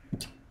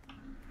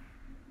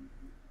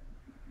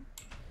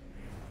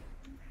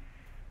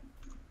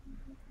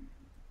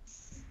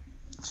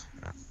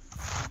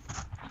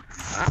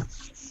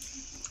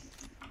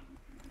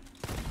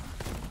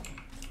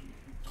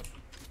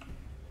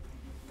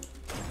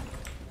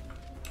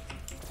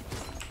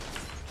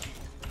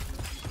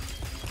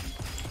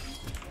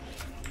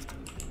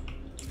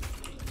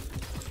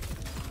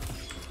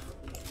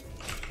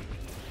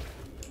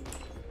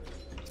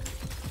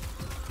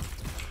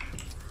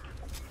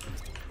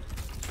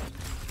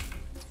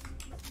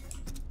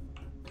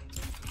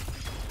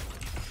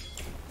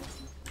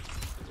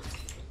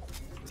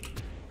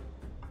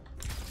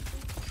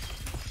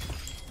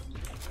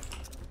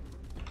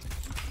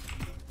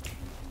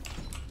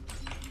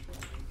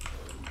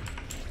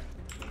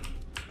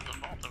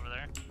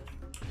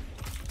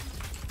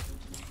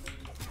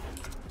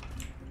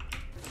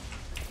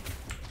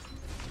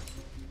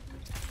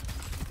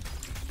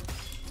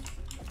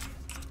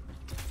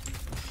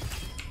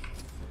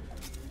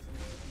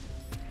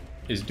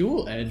 Is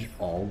dual edge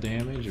all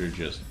damage or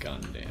just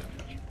gun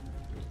damage?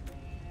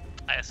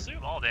 I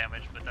assume all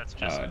damage, but that's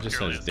just. Oh, it just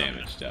purely says assumption.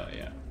 damage dealt,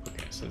 yeah.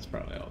 Okay, so it's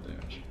probably all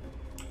damage.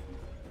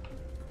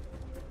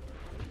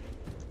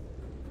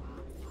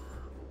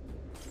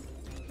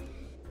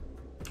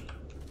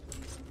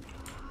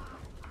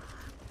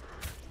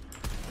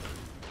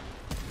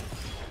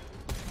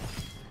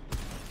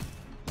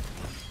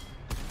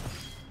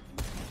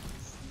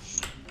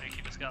 I think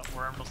he just got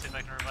wormed. We'll see if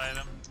I can revive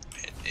him.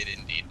 It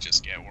indeed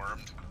just get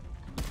wormed.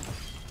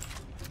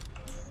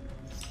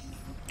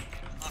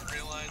 I didn't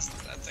realize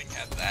that thing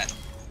had that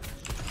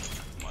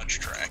much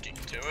tracking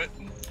to it.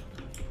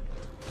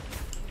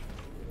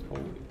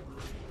 Holy.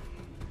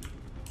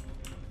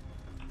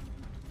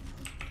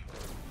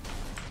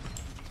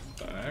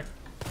 Back.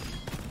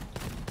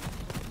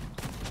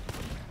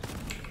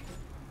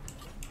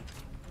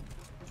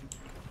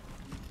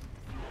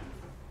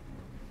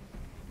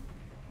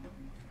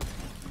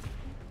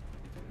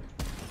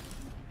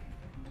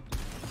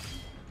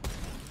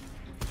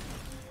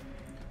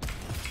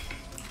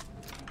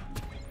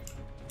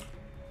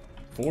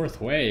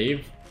 Fourth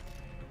wave.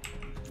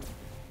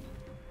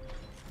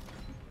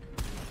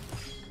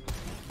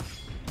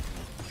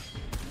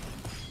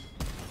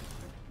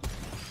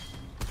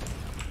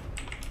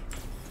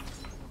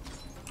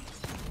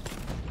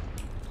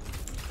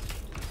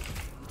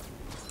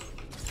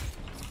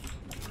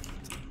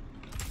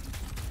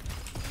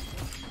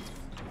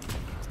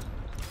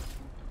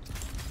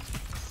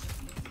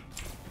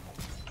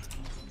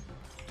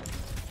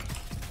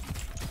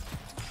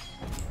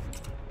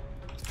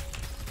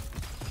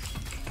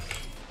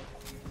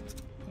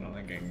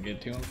 I can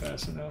get to him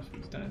fast enough.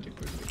 He's dying too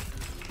quickly.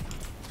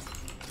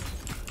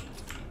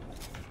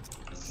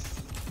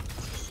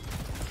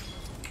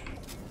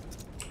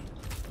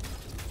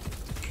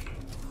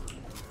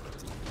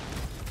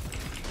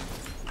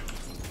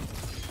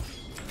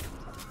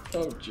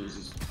 Oh,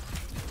 Jesus.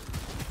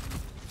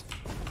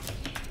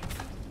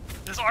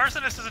 This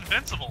arsonist is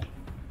invincible.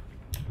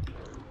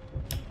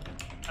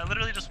 I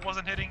literally just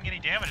wasn't hitting any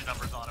damage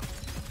numbers on him.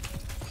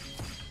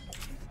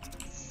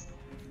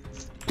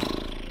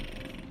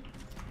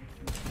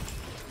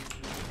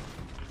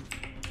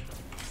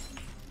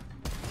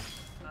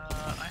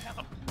 I have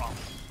a problem.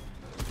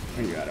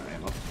 Are you out of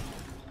ammo?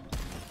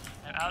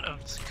 I'm out of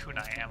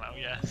kunai ammo,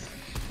 yes.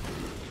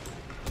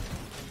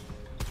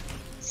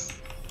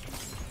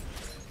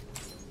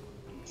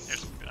 There's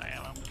some kunai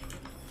ammo.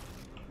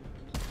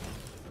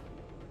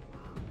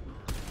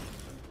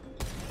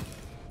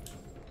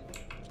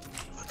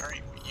 What are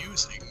you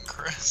using,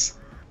 Chris?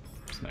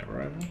 Sniper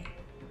rifle?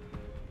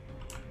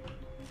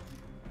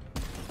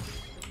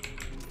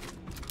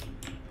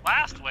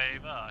 Last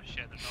wave? Oh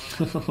shit,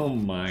 there's another one. Oh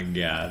my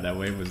god, that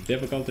wave was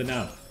difficult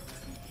enough.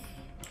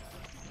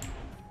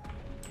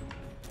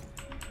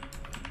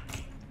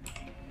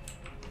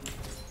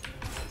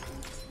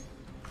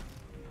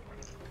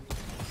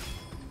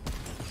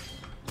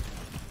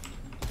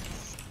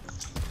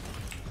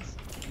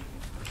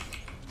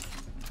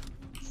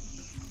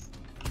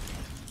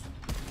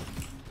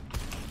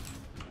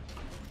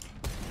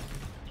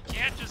 You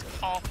can't just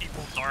call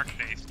people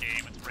dark-faced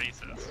game, it's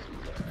racist.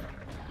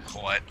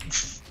 What?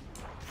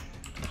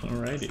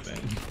 Alrighty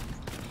then.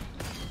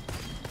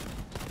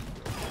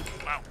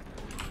 Wow.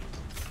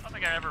 I don't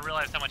think I ever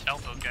realized how much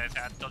health those guys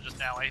had until just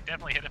now. I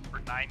definitely hit him for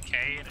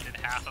 9k and it did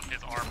half of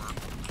his armor.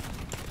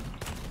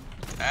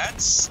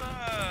 That's,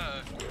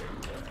 That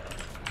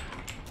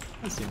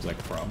seems like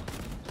a problem.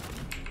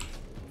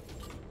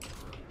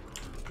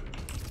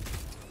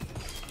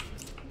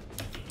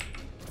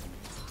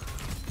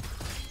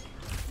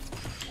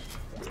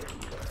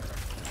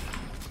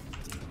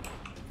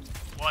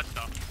 What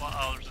the?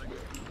 Oh, there's like,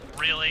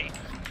 really?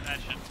 That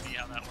shouldn't be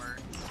how that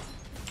works.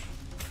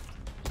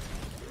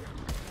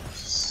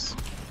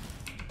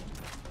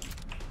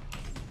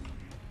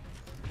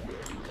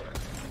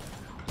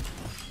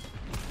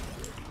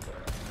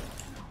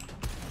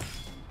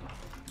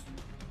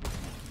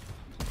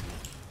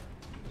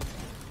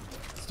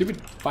 Stupid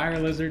fire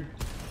lizard.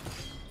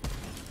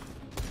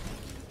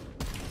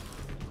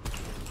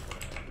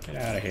 Get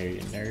out of here,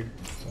 you nerd.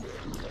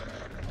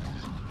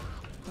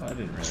 Oh, I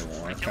didn't really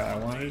want to. I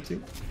wanted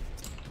to.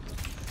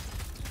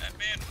 that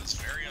man was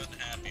very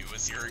unhappy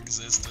with your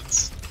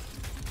existence.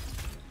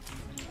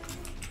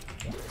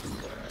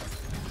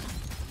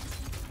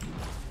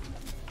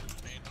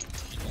 Man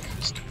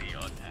continues to be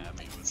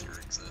unhappy with your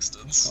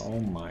existence. Oh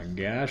my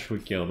gosh, we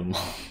killed them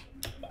all.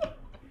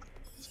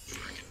 It's a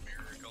freaking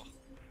miracle.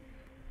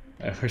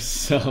 There were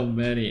so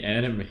many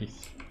enemies.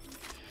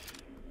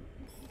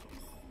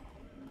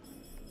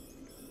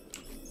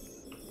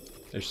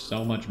 There's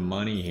so much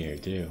money here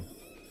too.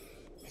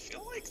 I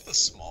feel like the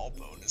small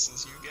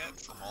bonuses you get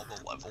from all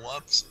the level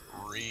ups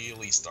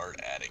really start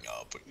adding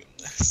up in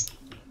this.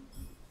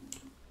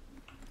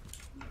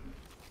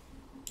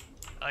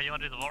 You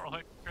want to do the vault real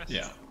quick, Chris?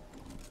 Yeah.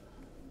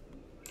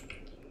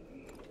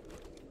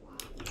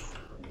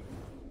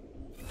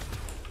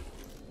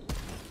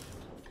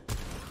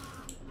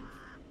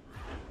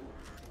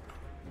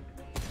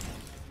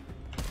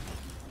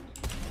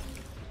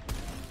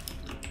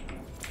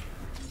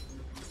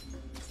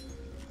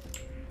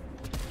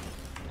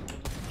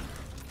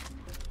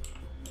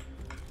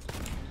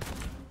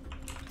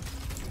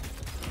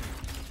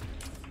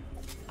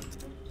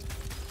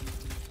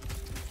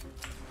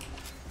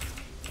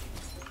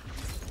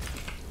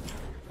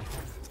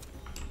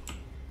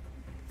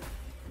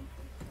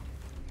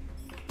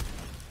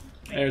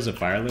 There's a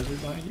fire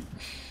lizard behind you.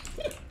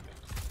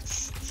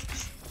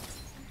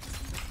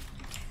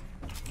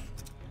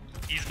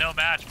 He's no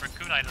match for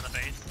Kunai to the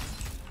face.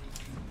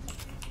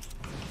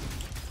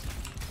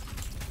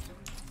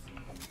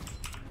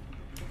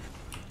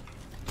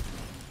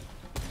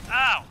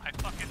 Ow! I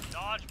fucking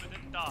dodged but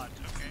didn't dodge,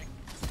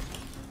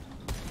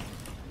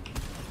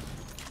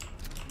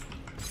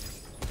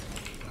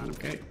 okay?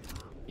 Okay.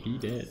 He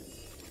did.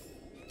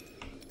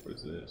 What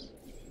is this?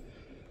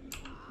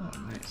 Oh,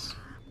 nice.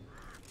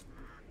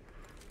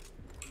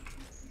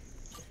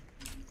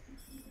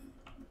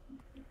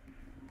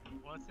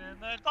 What's in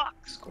the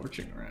box?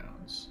 Scorching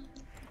rounds.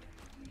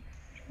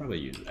 Should probably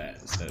use that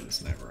instead of the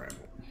sniper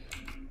rifle.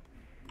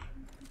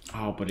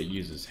 Oh, but it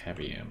uses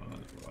heavy ammo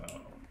as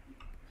well.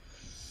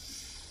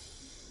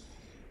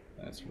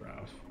 That's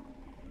rough.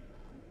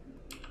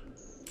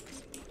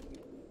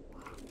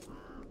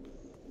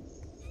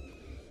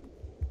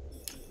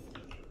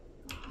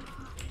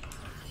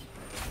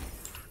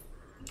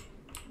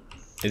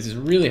 It's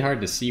really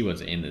hard to see what's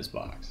in this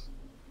box.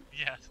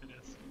 Yes, it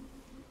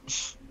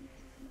is.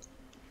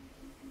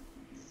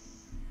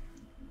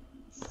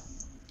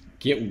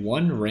 Get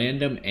 1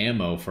 random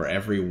ammo for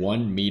every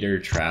 1 meter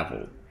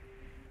traveled.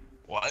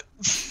 What?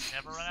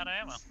 Never run out of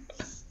ammo.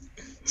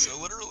 So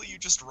literally you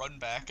just run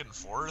back and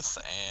forth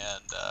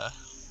and,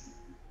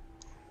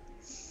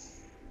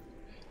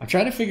 I'm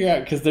trying to figure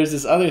out, because there's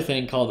this other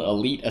thing called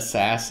Elite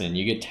Assassin.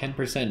 You get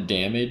 10%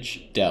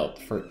 damage dealt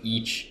for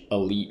each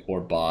elite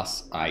or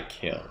boss I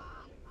kill.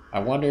 I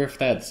wonder if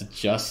that's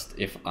just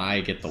if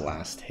I get the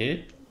last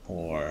hit,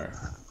 or...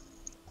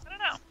 I don't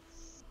know.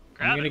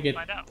 Grab I'm gonna it, get.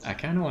 find out. I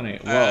kind of want to.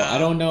 Well, I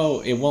don't know.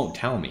 It won't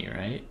tell me,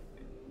 right?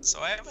 So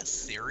I have a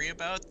theory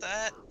about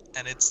that,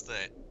 and it's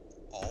that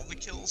all the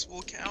kills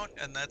will count,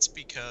 and that's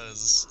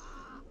because...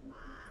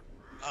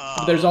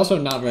 But there's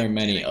also not very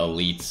many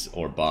elites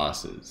or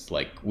bosses.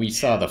 Like, we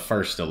saw the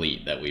first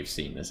elite that we've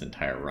seen this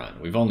entire run.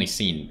 We've only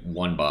seen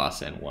 1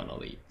 boss and 1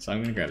 elite. So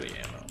I'm gonna grab the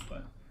ammo,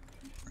 but...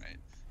 Right.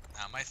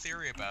 Now, my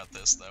theory about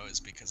this, though, is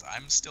because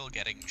I'm still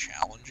getting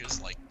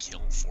challenges like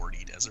kill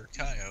 40 desert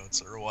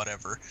coyotes or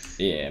whatever.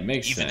 Yeah, it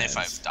makes even sense. if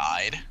I've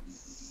died.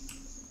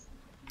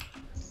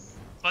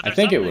 But I there's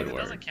think it something would that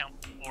work. doesn't count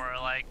for,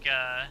 like,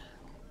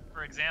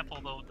 for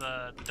example,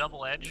 the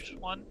double-edged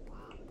one.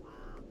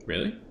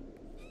 Really?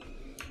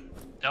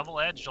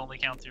 Double-edged only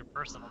counts your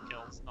personal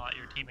kills, not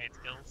your teammates'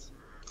 kills.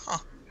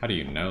 How do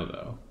you know,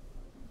 though?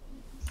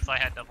 So I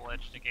had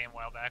double-edged in a game a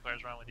while back where I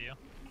was running with you.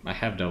 I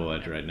have double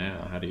edge right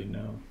now. How do you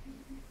know?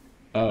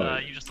 Oh,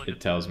 You just look it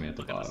at- tells me at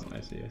the look at bottom.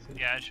 this. I see, I see.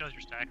 Yeah, it shows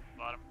your stack at the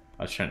bottom.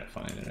 I was trying to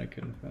find it. I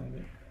couldn't find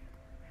it.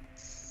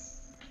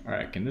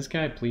 Alright, can this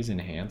guy please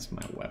enhance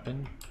my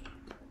weapon?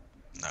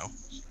 No.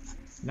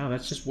 No,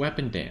 that's just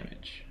weapon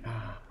damage.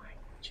 Ah, my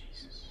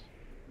Jesus.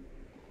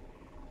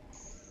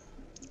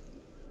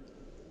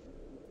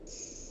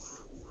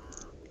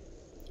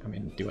 I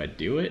mean, do I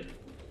do it?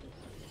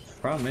 The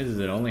problem is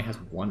it only has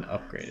 1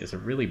 upgrade. It's a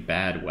really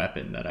bad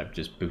weapon that I've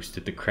just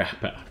boosted the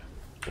crap out of.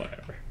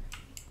 Whatever.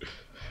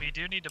 We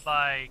do need to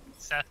buy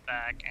Seth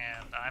back,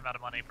 and I'm out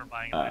of money for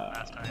buying him back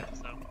last time,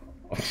 so...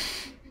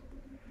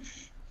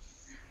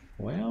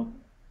 Well...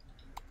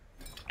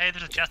 Hey,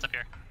 there's a chest up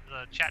here.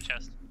 There's a chat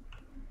chest.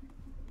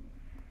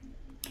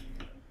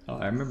 Oh,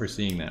 I remember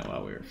seeing that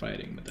while we were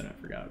fighting, but then I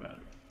forgot about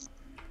it.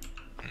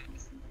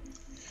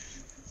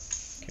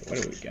 Okay,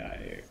 what do we got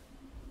here?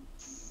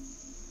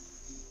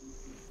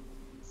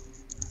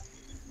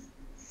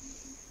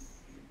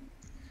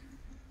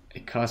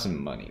 It costs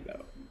some money,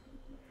 though.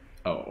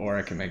 Oh, or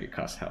I can make it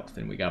cost health,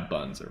 and we got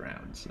buns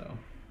around, so...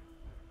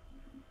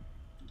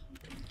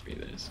 Be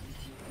this.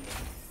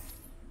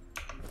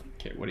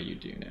 Okay, what do you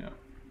do now?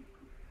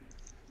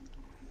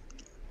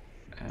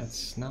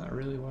 That's not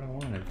really what I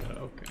wanted, but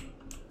okay.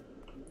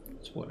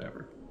 It's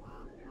whatever.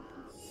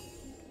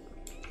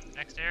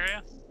 Next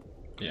area?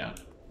 Yeah.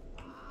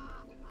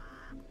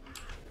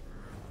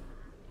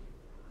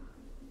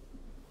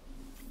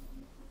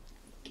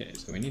 Okay,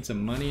 so we need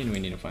some money and we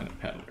need to find a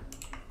peddler.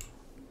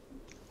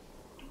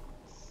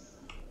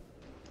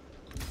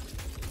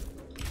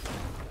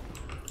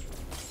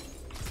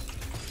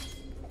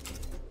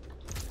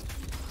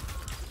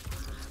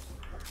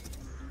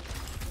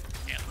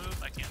 Can't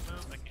move, I can't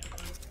move, I can't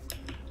move.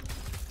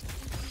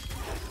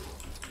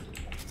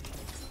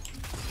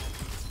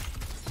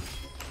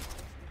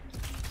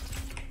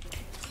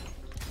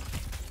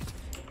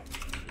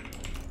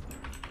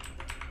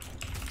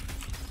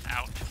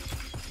 Ouch.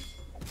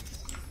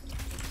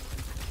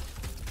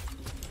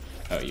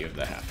 Oh, you have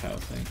the half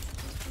health thing.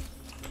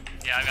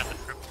 Yeah, I got the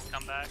triple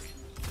comeback.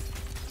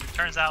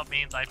 Turns out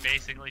means I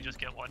basically just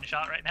get one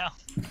shot right now.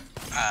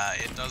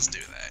 It does do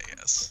that,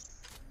 yes.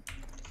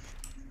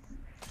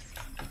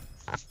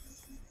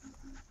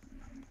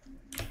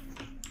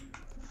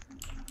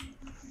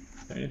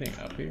 Is there anything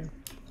up here?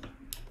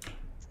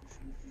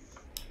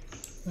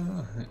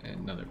 Oh,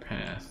 another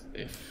path,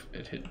 if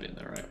it had been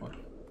the right one.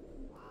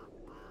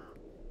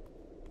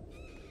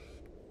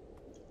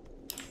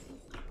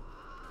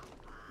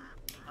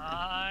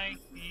 I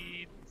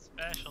need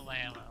special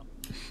ammo.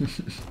 Or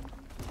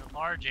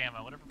large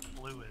ammo, whatever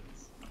blue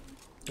is.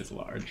 It's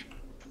large.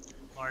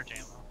 Large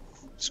ammo.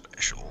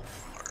 Special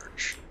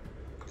large.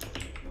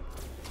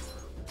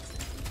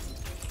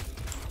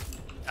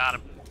 Got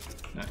him.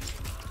 Nice.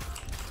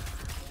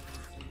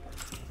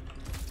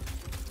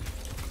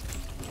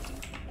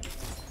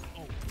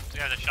 Ooh,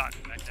 there's a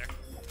shotgun back there.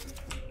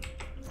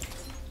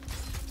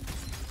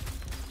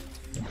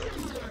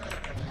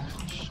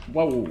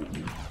 Whoa!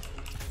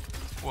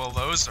 Well,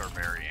 those are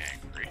very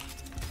angry.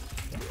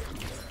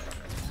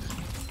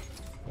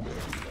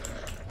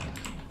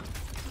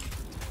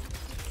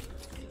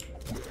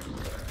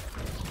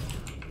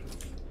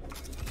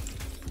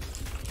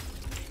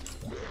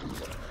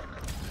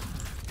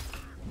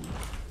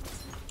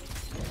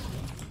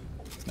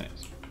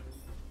 Nice.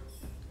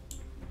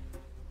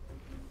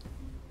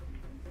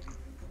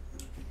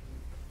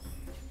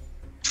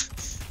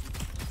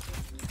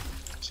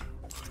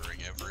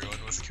 Murdering everyone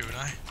with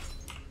kunai.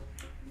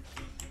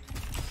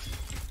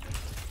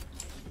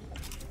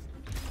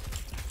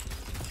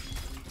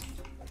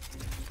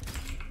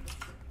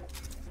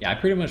 Yeah, I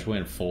pretty much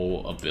went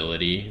full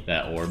ability,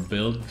 that orb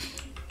build.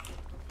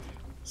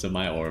 So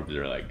my orbs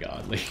are like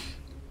godly.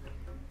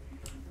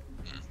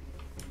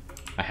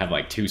 I have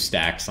like 2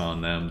 stacks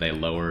on them, they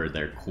lower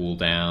their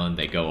cooldown,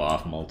 they go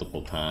off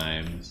multiple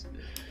times.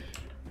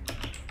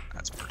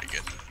 That's pretty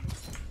good.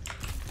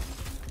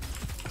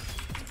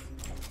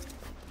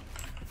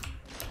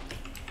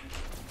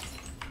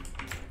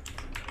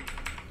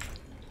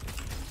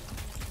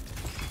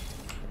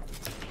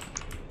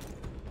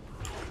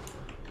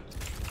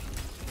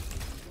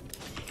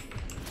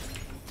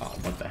 Oh,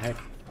 what the heck?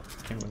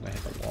 I can't believe I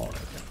hit the wall right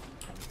there.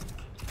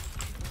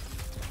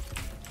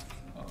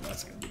 Oh,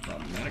 that's gonna be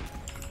problematic.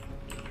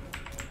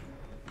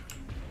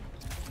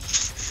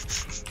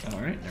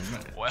 Alright, never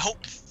mind. Well,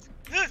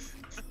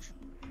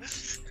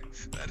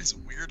 that is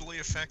weirdly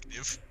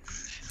effective.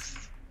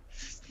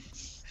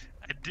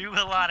 I do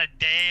a lot of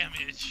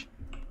damage.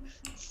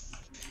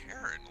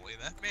 Apparently,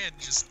 that man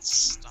just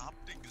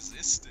stopped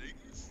existing.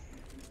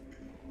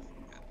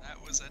 And that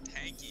was a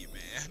tanky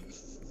man.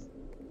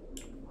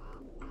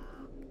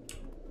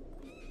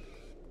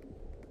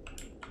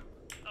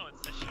 Oh,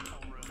 it's the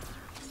shithole room.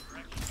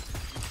 Correction.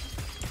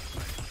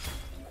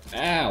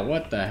 Ah,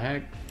 what the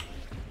heck?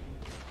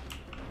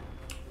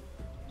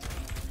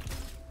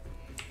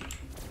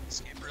 This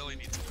game really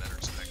needs a better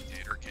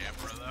spectator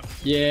camera, though.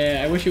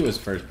 Yeah, I wish it was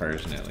first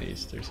person at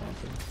least or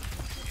something.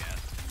 Yeah.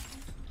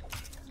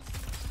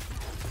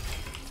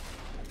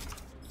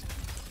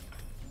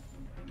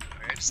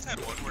 I just had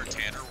one where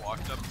Tanner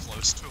walked up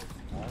close to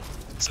a wall,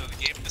 so the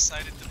game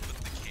decided to put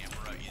the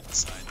camera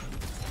inside the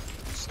wall.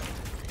 So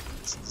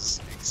this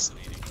is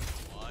exciting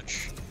to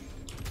watch.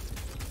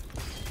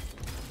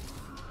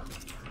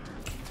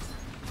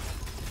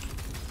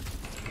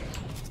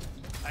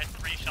 I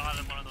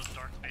 3-shotted one of those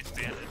dark space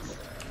bandits.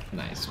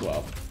 Nice.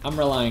 Well, I'm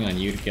relying on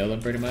you to kill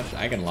them pretty much.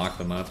 I can lock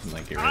them up and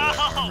like get rid of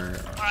their armor.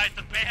 Alright,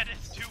 the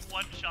bandits do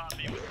 1-shot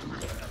me with the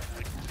first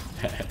attack.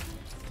 Then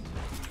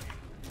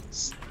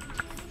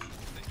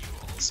you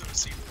also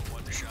seem to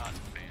one-shot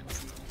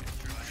fans.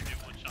 I do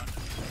one shot.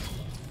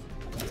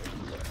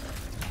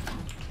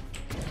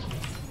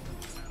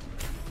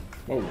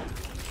 Whoa.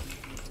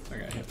 I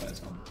got hit by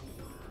something.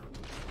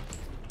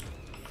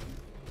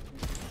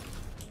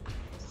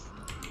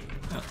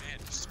 Man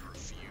just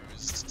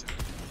refused to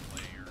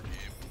play your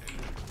game.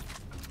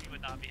 He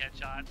would not be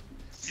headshot.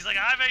 He's like,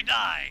 I may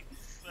die,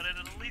 but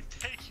it'll at least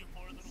take you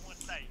more than one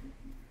night.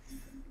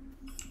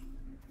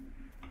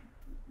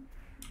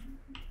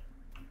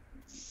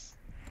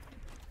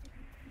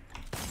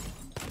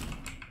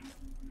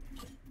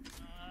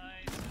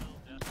 I still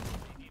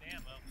definitely need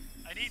ammo.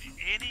 I need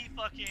any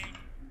fucking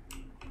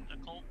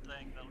occult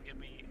thing that'll give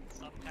me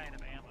some kind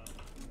of ammo.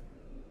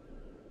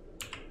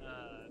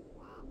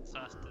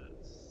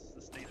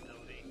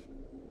 Sustainability.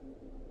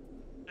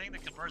 Thing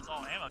that converts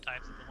all ammo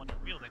types into one you're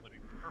wielding would be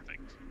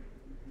perfect.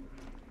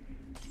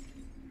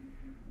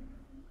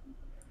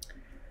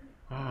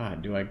 Ah,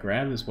 do I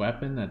grab this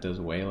weapon that does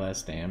way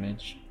less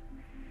damage,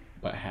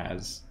 but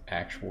has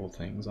actual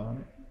things on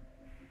it?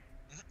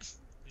 What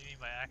do you mean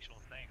by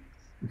actual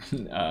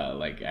things?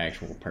 Like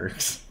actual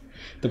perks.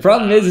 The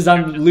problem is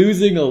I'm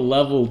losing a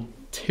level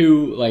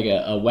 2, like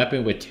a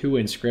weapon with 2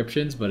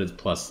 inscriptions, but it's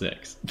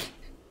 +6.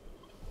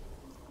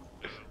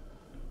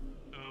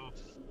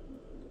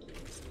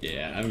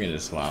 Yeah, I'm gonna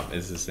swap.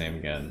 It's the same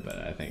gun, but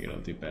I think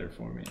it'll do better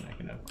for me and I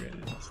can upgrade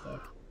it and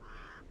stuff.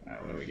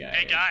 Alright, what do we got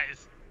Hey here?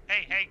 guys!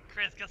 Hey,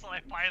 Chris, guess what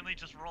I finally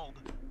just rolled?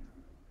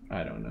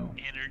 I don't know.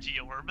 Energy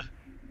orb.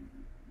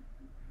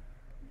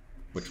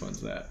 Which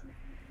one's that?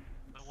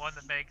 The one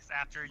that makes,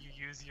 after you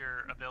use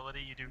your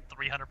ability, you do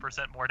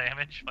 300% more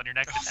damage on your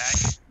next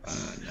attack.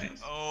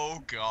 Nice.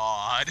 Oh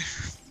god.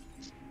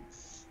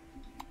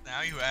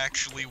 Now you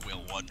actually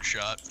will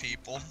one-shot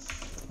people.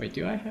 Wait,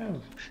 do I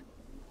have...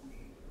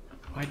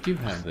 Oh, I do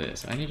have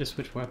this. I need to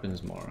switch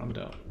weapons more. I'm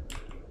dumb.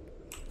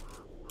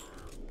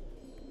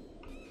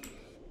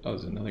 Oh,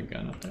 there's another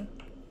gun up there?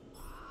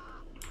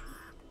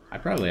 I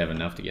probably have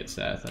enough to get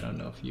Seth. I don't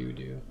know if you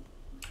do.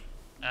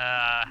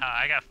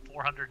 I got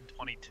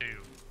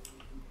 422.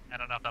 I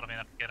don't know if that'll be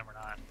enough to get him or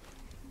not.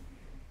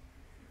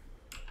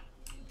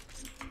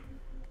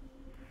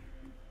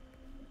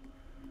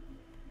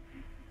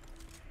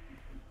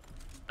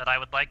 But I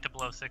would like to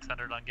blow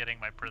 600 on getting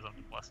my prism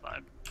to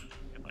 +5,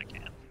 if I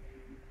can.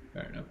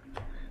 Fair enough.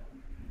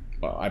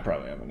 Well, I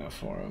probably have enough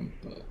for him,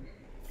 but...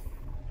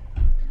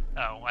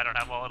 Oh, I don't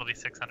have, well, it'll be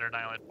 600 and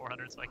I only had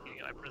 400, so I can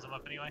get my prism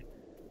up anyway.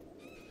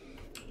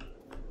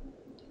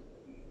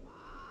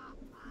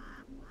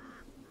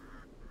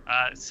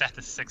 Seth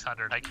is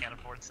 600, I can't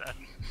afford Seth.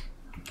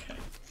 Okay.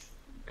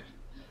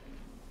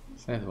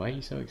 Seth, why are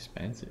you so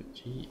expensive?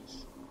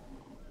 Jeez.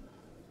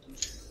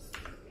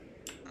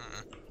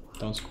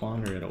 Don't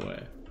squander it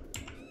away.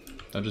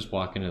 Don't just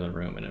walk into the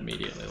room and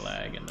immediately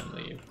lag and then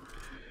leave.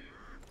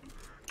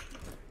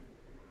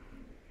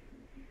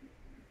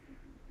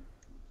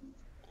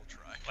 We'll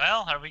try.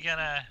 Well, are we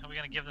gonna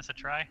give this a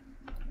try?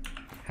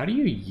 How do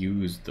you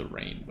use the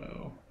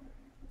rainbow?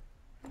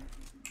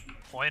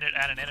 Point it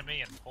at an enemy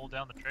and hold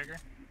down the trigger?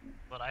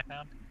 What I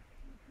found.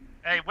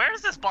 Hey,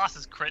 where's this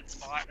boss's crit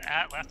spot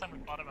at? Last time we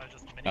fought him, I was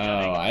just mini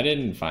Oh, I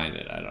didn't find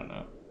it. I don't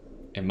know.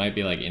 It might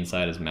be like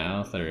inside his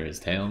mouth or his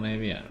tail,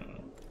 maybe. I don't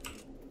know.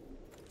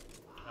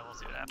 Well, we'll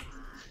see what happens.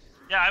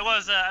 Yeah, I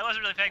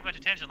wasn't really paying much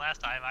attention last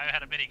time. I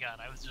had a minigun.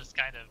 I was just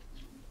kind of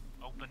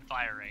open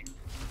firing.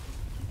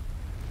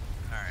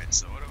 Alright,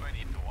 so what do I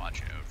need to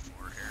watch out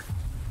for here?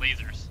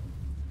 Lasers.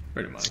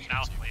 Pretty much.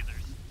 Mouse lasers.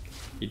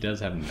 He does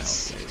have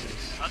mouse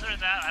lasers. Other than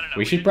that, I don't know.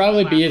 We should didn't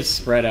probably do be last- as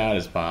spread out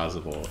as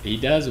possible. He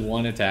does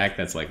one attack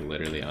that's like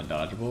literally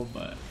undodgeable,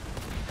 but...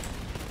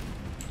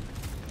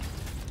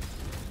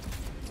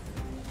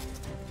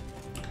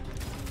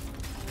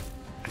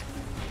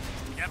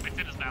 Yeah, we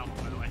hit his mouth,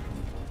 by the way.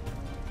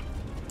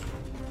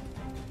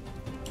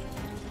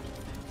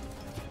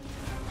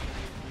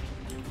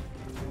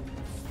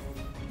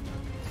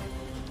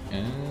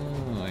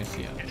 Oh, I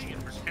see how this Hitting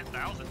it works. for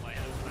 10,000 by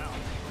hitting his mouth.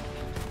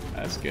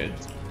 That's good.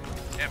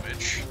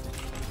 Damage.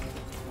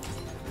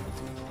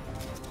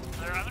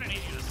 I'm gonna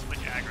need you to switch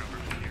aggro for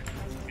me here.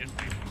 This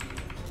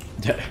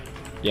is good.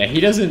 Yeah, he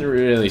doesn't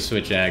really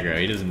switch aggro.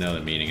 He doesn't know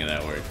the meaning of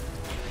that word.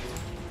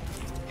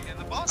 Yeah,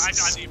 the bosses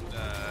seemed,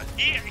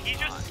 He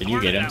just Can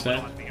you get him, squirted that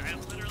Seth? one on me. I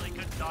literally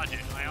couldn't dodge it.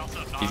 And I also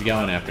knocked He's him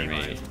going out after of the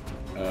me. device.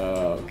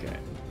 Oh, okay.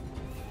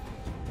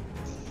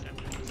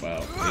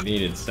 Well, we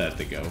needed Seth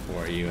to go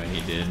for you, and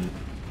he didn't.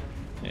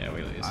 Yeah,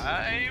 we lose.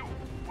 I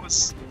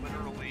was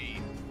literally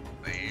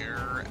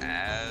there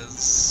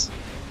as...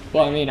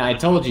 Well, I mean, I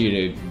told you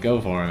to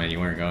go for him, and you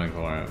weren't going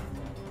for him.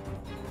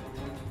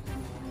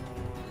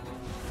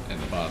 And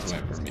the boss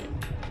went for me.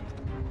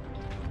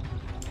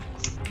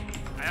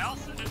 I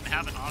also didn't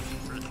have an option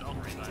for a self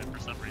revive for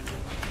some reason.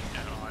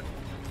 Kind of odd.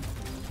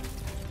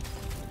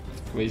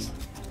 Please,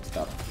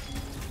 stop.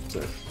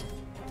 Sir.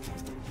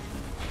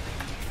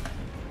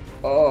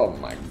 Oh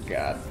my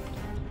god.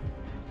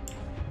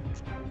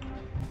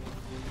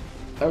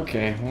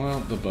 Okay, well,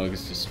 the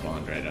bugs just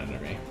spawned right under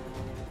me.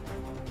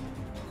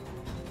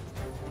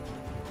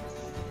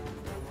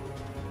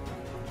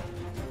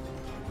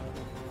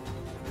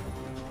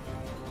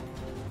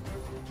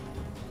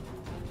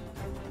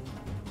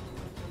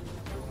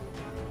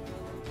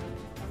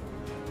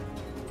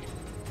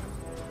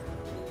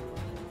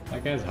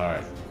 That guy's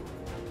hard.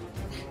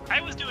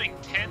 I was doing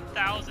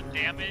 10,000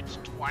 damage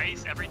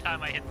twice every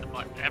time I hit the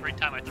button, every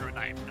time I threw a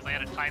knife, because I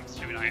had a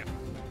 ×2 knife.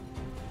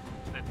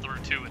 Then threw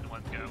 2 in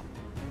one go.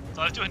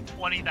 So I was doing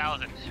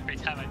 20,000 every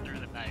time I threw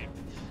the knife.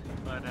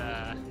 But,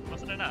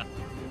 wasn't enough.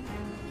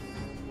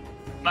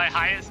 My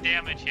highest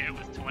damage hit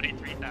was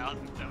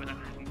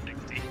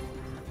 23,760.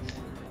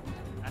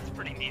 That's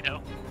pretty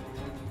neato.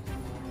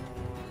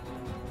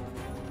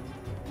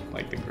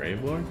 Like the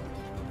Grave Lord?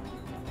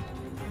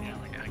 Yeah,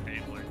 like a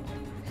Grave Lord.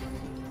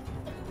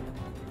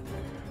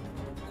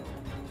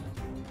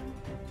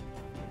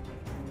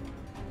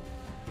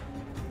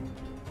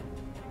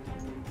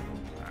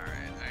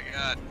 Alright, I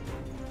got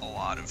a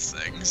lot of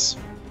things.